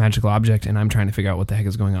that's a magical object, and I'm trying to figure out what the heck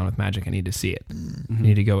is going on with magic. I need to see it.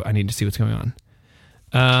 Mm-hmm. I need to see what's going on.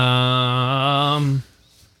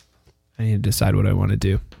 I need to decide what I want to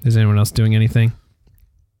do. Is anyone else doing anything?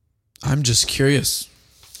 I'm just curious.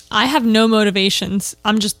 I have no motivations.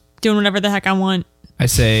 I'm just doing whatever the heck I want. I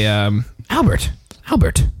say, Albert,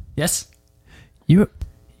 Yes? you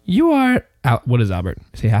are. What is Albert?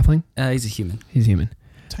 Is he halfling? He's a human. He's human.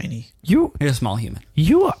 Tiny. He's a small human.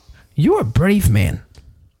 You are a brave man.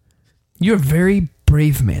 You're a very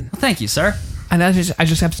brave man. Well, thank you, sir. And I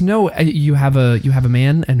just have to know you have a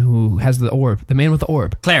man and who has the orb, the man with the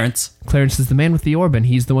orb. Clarence. Clarence is the man with the orb, and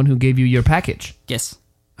he's the one who gave you your package. Yes.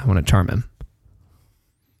 I want to charm him.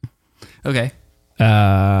 Okay.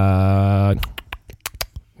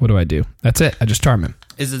 What do I do? That's it. I just charm him.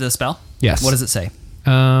 Is it a spell? Yes. What does it say?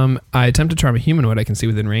 I attempt to charm a humanoid I can see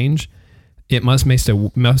within range. It must make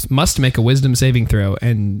a wisdom saving throw,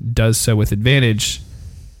 and does so with advantage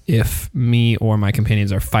if me or my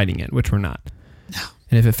companions are fighting it, which we're not. No.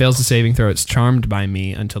 And if it fails the saving throw, it's charmed by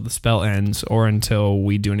me until the spell ends or until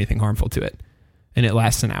we do anything harmful to it. And it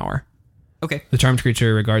lasts an hour. Okay. The charmed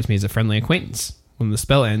creature regards me as a friendly acquaintance. When the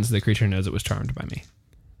spell ends, the creature knows it was charmed by me.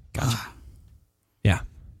 Gotcha. Yeah.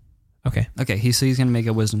 Okay. Okay, so he's going to make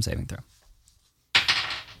a wisdom saving throw.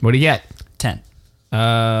 What do you get? 10.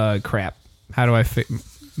 Crap. How do I fit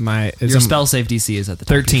my... Your spell save DC is at the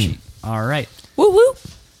top 13. of your sheet. All right. Woo woo.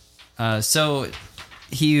 So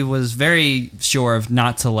he was very sure of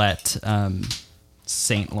not to let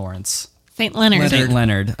St. Leonard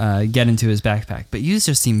get into his backpack, but you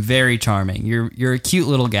just seem very charming. You're a cute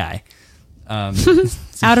little guy.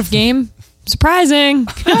 Out of game. Surprising.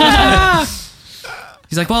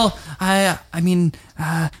 He's like, well, I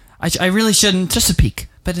really shouldn't. Just a peek.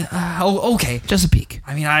 But okay. Just a peek.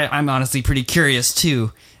 I mean, I'm honestly pretty curious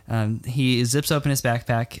too. He zips open his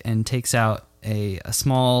backpack and takes out a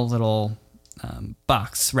small little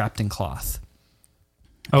box wrapped in cloth.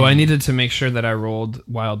 Oh, I needed to make sure that I rolled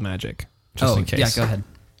wild magic. Just in case. Yeah, go ahead.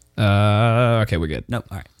 Okay, we're good. Nope.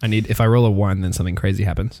 All right. If I roll a 1, then something crazy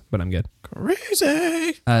happens, but I'm good.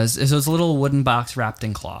 Crazy. So it's a little wooden box wrapped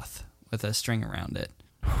in cloth with a string around it.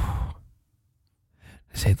 I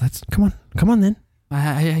say, come on then.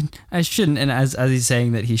 I shouldn't. And as he's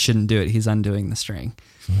saying that he shouldn't do it, he's undoing the string.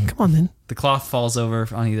 Come on then. The cloth falls over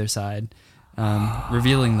on either side,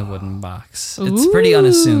 revealing the wooden box. It's pretty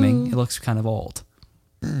unassuming. It looks kind of old.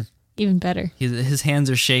 Even better. His hands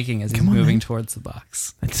are shaking as he's moving towards the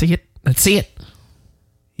box. Let's see it.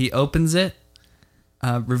 He opens it,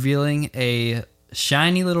 revealing a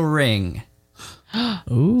shiny little ring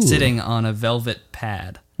sitting on a velvet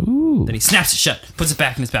pad. Ooh. Then he snaps it shut, puts it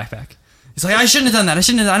back in his backpack. He's like, I shouldn't have done that. I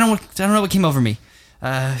don't know what came over me.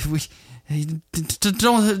 Don't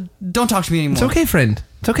talk to me anymore. It's okay, friend.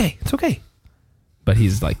 It's okay. But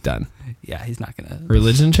he's like done. Yeah, he's not gonna.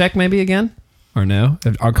 Religion check maybe again? Or no?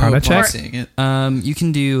 Arcana check? Seeing it. You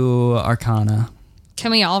can do Arcana. Can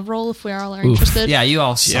we all roll if we all are interested? Yeah, you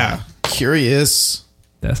all saw. Yeah. Curious.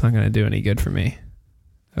 That's not going to do any good for me.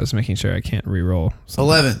 I was making sure I can't re-roll.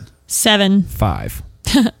 11. 7. 5.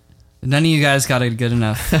 None of you guys got a good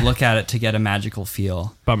enough look at it to get a magical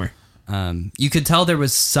feel. Bummer. you could tell there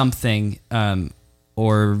was something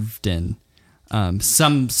Orvden.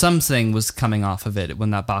 Something was coming off of it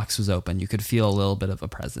when that box was open. You could feel a little bit of a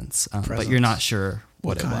presence, but you're not sure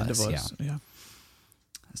what it kind was. it was. Yeah.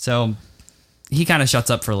 So he kind of shuts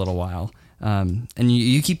up for a little while, and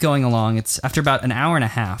you keep going along. It's after about an hour and a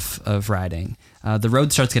half of riding, the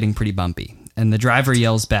road starts getting pretty bumpy, and the driver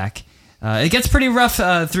yells back, "It gets pretty rough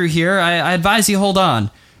through here. I advise you hold on."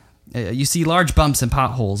 You see large bumps and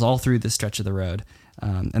potholes all through this stretch of the road.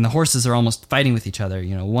 And the horses are almost fighting with each other.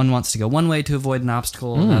 You know, one wants to go one way to avoid an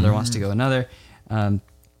obstacle, another wants to go another.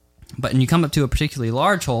 But you come up to a particularly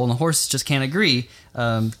large hole, and the horses just can't agree,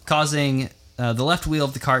 causing the left wheel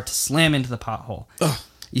of the cart to slam into the pothole. Ugh.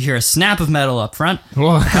 You hear a snap of metal up front.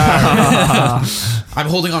 I'm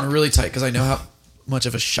holding on really tight because I know how much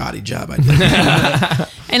of a shoddy job I did.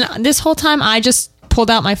 And this whole time, I just pulled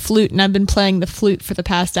out my flute, and I've been playing the flute for the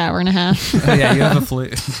past hour and a half. Oh, yeah, you have a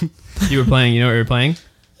flute. You were playing, you know what you were playing?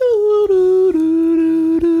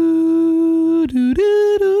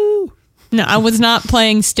 No, I was not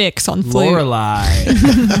playing sticks on flute. Lorelei.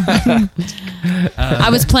 I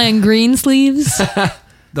was playing green sleeves.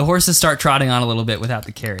 The horses start trotting on a little bit without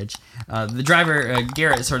the carriage. The driver,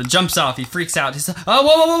 Garrett, sort of jumps off. He freaks out. He's "Oh, whoa,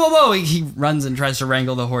 whoa, whoa, whoa, whoa!" He runs and tries to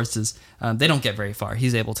wrangle the horses. They don't get very far.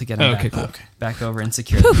 He's able to get them back over and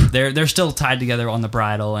secure them. They're still tied together on the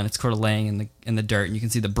bridle, and it's sort of laying in the dirt. And you can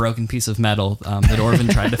see the broken piece of metal that Orvin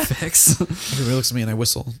tried to fix. Everybody looks at me and I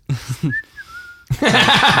whistle.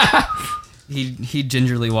 He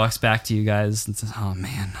gingerly walks back to you guys and says, "Oh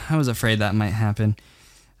man, I was afraid that might happen.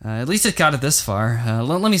 At least it got it this far.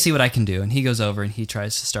 Let me see what I can do." And he goes over and he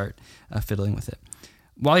tries to start fiddling with it.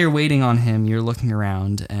 While you're waiting on him, you're looking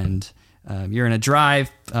around, and you're in a dry,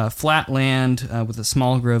 flat land with a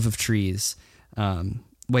small grove of trees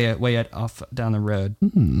way off down the road.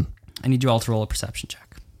 I need you all to roll a perception check.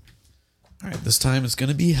 All right, this time it's going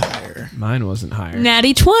to be higher. Mine wasn't higher.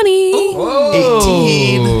 Natty 20.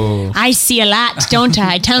 18. I see a lot, don't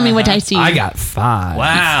I? Tell me what I see. I got 5.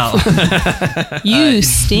 Wow. You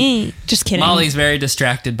stink. Just kidding. Molly's very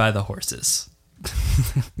distracted by the horses.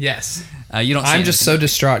 Yes. You don't see I'm just anything. so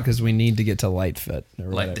distraught because we need to get to Lightfoot. Or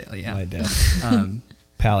whatever. Lightdale.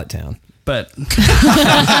 Pallet Town. But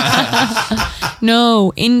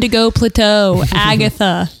No, Indigo Plateau,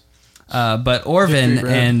 Agatha. But Orvin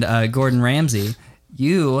and Gordon Ramsay,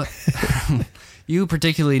 you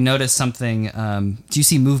particularly notice something. You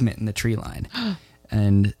see movement in the tree line,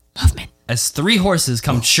 and Movement. as 3 horses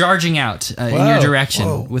come charging out in your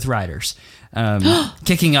direction with riders,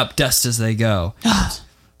 kicking up dust as they go.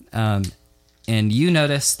 And you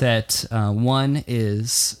notice that one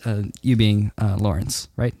is you being Lawrence,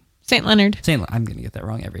 right? St. Leonard. I'm going to get that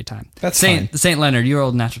wrong every time. That's St. Leonard, you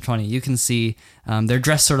rolled natural 20. You can see they're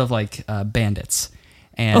dressed sort of like bandits.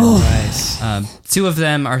 And Nice. 2 of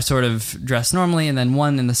them are sort of dressed normally, and then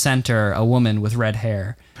one in the center, a woman with red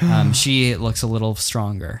hair. She looks a little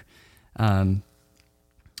stronger.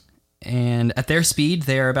 And at their speed,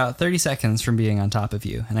 they are about 30 seconds from being on top of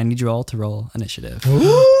you. And I need you all to roll initiative.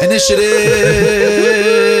 Initiative.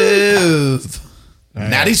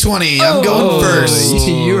 Natty 20. I'm going first.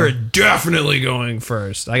 You are definitely going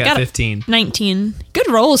first. I got 15. 19. Good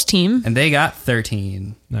rolls, team. And they got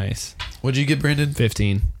 13. Nice. What'd you get, Brandon?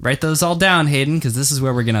 15. Write those all down, Hayden, because this is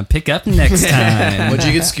where we're going to pick up next time. What'd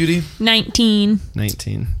you get, Scooty? 19.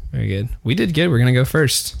 19. Very good. We did good. We're going to go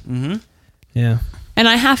first. Mm-hmm. Yeah. And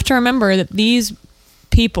I have to remember that these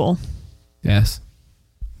people Yes.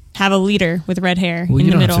 have a leader with red hair Well, in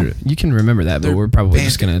you the don't middle. have to, you can remember that, but They're we're probably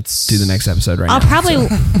just going bandits. to do the next episode right now. I'll probably...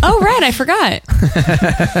 so. Oh, right. I forgot.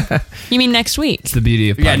 You mean next week? It's the beauty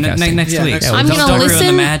of Yeah, podcasting. next Yeah, week. next I'm Don't- going to don't ruin listen.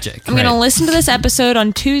 the magic. I'm going to Right. listen to this episode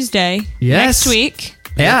on Tuesday Yes. next week.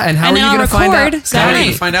 Yeah, and how And are you then going I'll to find record out? that How are you night.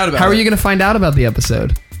 going to find out about How are it? you going to find out about the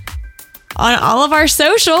episode? On all of our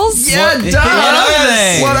socials. Yeah, What are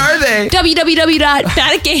they? What are they?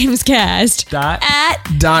 www.battettgamescast Dot- at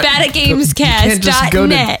Dot- you can't just go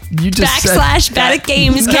to- battettgamescast.net you just said-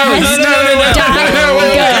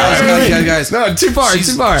 /battettgamescast. Guys. No, too far,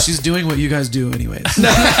 too far. She's doing what you guys do anyways. And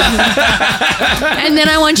then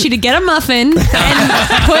I want you to get a muffin and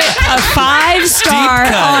put a 5-star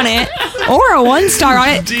Deep cut. on it or a 1-star on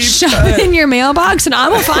it. Shove it in your mailbox and I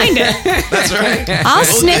will find it. That's right. I'll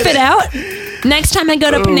sniff it out. Next time I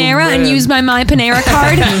go to Panera and use my Panera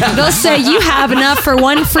card, they'll say you have enough for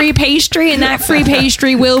 1 free pastry, and that free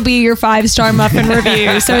pastry will be your 5-star muffin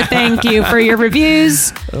review. So thank you for your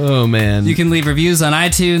reviews. Oh, man. You can leave reviews on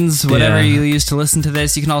iTunes, whatever Yeah. you use to listen to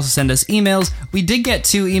this. You can also send us emails. We did get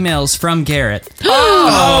 2 emails from Garrett.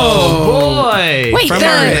 Oh, boy. Wait,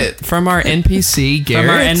 from our NPC, Garrett.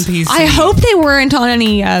 From our NPC. I hope they weren't on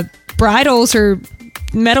any bridles or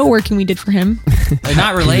metalworking we did for him. They're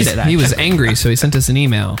not related. He was angry, so he sent us an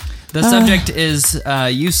email. The subject is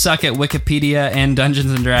you suck at Wikipedia and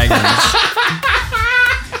Dungeons and Dragons.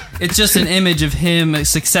 It's just an image of him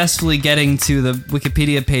successfully getting to the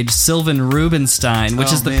Wikipedia page Sylvan Rubinstein,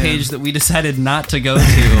 which is the page that we decided not to go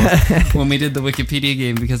to when we did the Wikipedia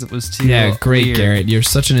game because it was too Great, weird. Garrett. You're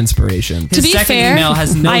such an inspiration. His To be second fair, email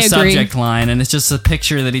has no I agree. subject line, and it's just a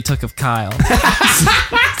picture that he took of Kyle.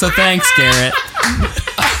 So thanks, Garrett.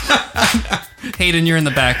 Hayden, you're in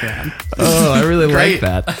the background. Oh, I really like Great.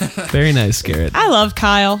 that. Very nice, Garrett. I love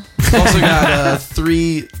Kyle. Also got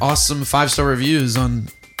 3 awesome 5-star reviews on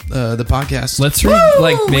the podcast. Let's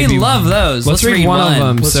read maybe we love those. Let's read one of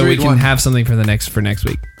them Let's so we read can one. have something for next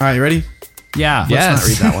week. All right, you ready? Yeah. Yes.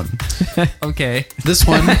 Let's not read that one. Okay. This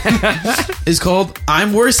one is called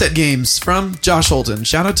 "I'm Worse at Games" from Josh Holton.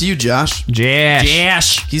 Shout out to you, Josh. Josh.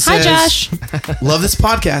 Josh. He Hi, says, Josh. "Love this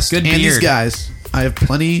podcast Good and these beard. guys. I have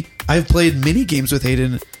played many games with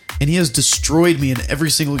Hayden, and he has destroyed me in every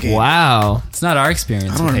single game. Wow. It's not our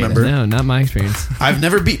experience. I don't with Hayden. remember. No, not my experience. I've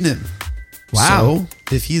never beaten him. Wow.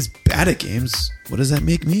 So if he's bad at games, what does that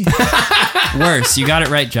make me?" Worse. You got it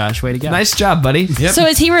right, Josh. Way to go. Nice job, buddy. Yep. So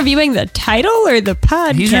is he reviewing the title or the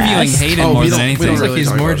podcast? He's reviewing Hayden Oh, more we than don't- we anything. don't Seems like really he's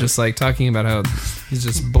talk more about just like talking about how he's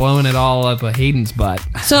just blowing it all up a Hayden's butt.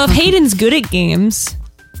 So if Hayden's good at games,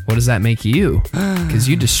 What does that make you? Because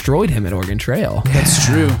you destroyed him at Oregon Trail. That's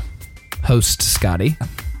true. Host Scottie.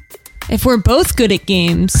 if we're both good at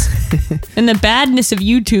games, then the badness of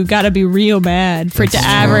you two got to be real bad for it to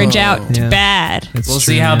average out to Yeah. bad. It's We'll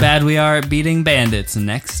true, see how yeah. bad we are at beating bandits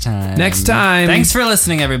next time. Next time. Thanks for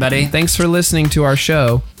listening, everybody. Thanks for listening to our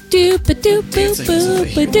show. Doop a doop boop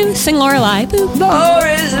boop a doo. Sing Lorelai. Boop.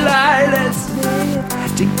 Lorelai, let's sing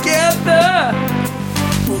it together.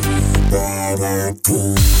 Better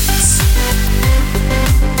things.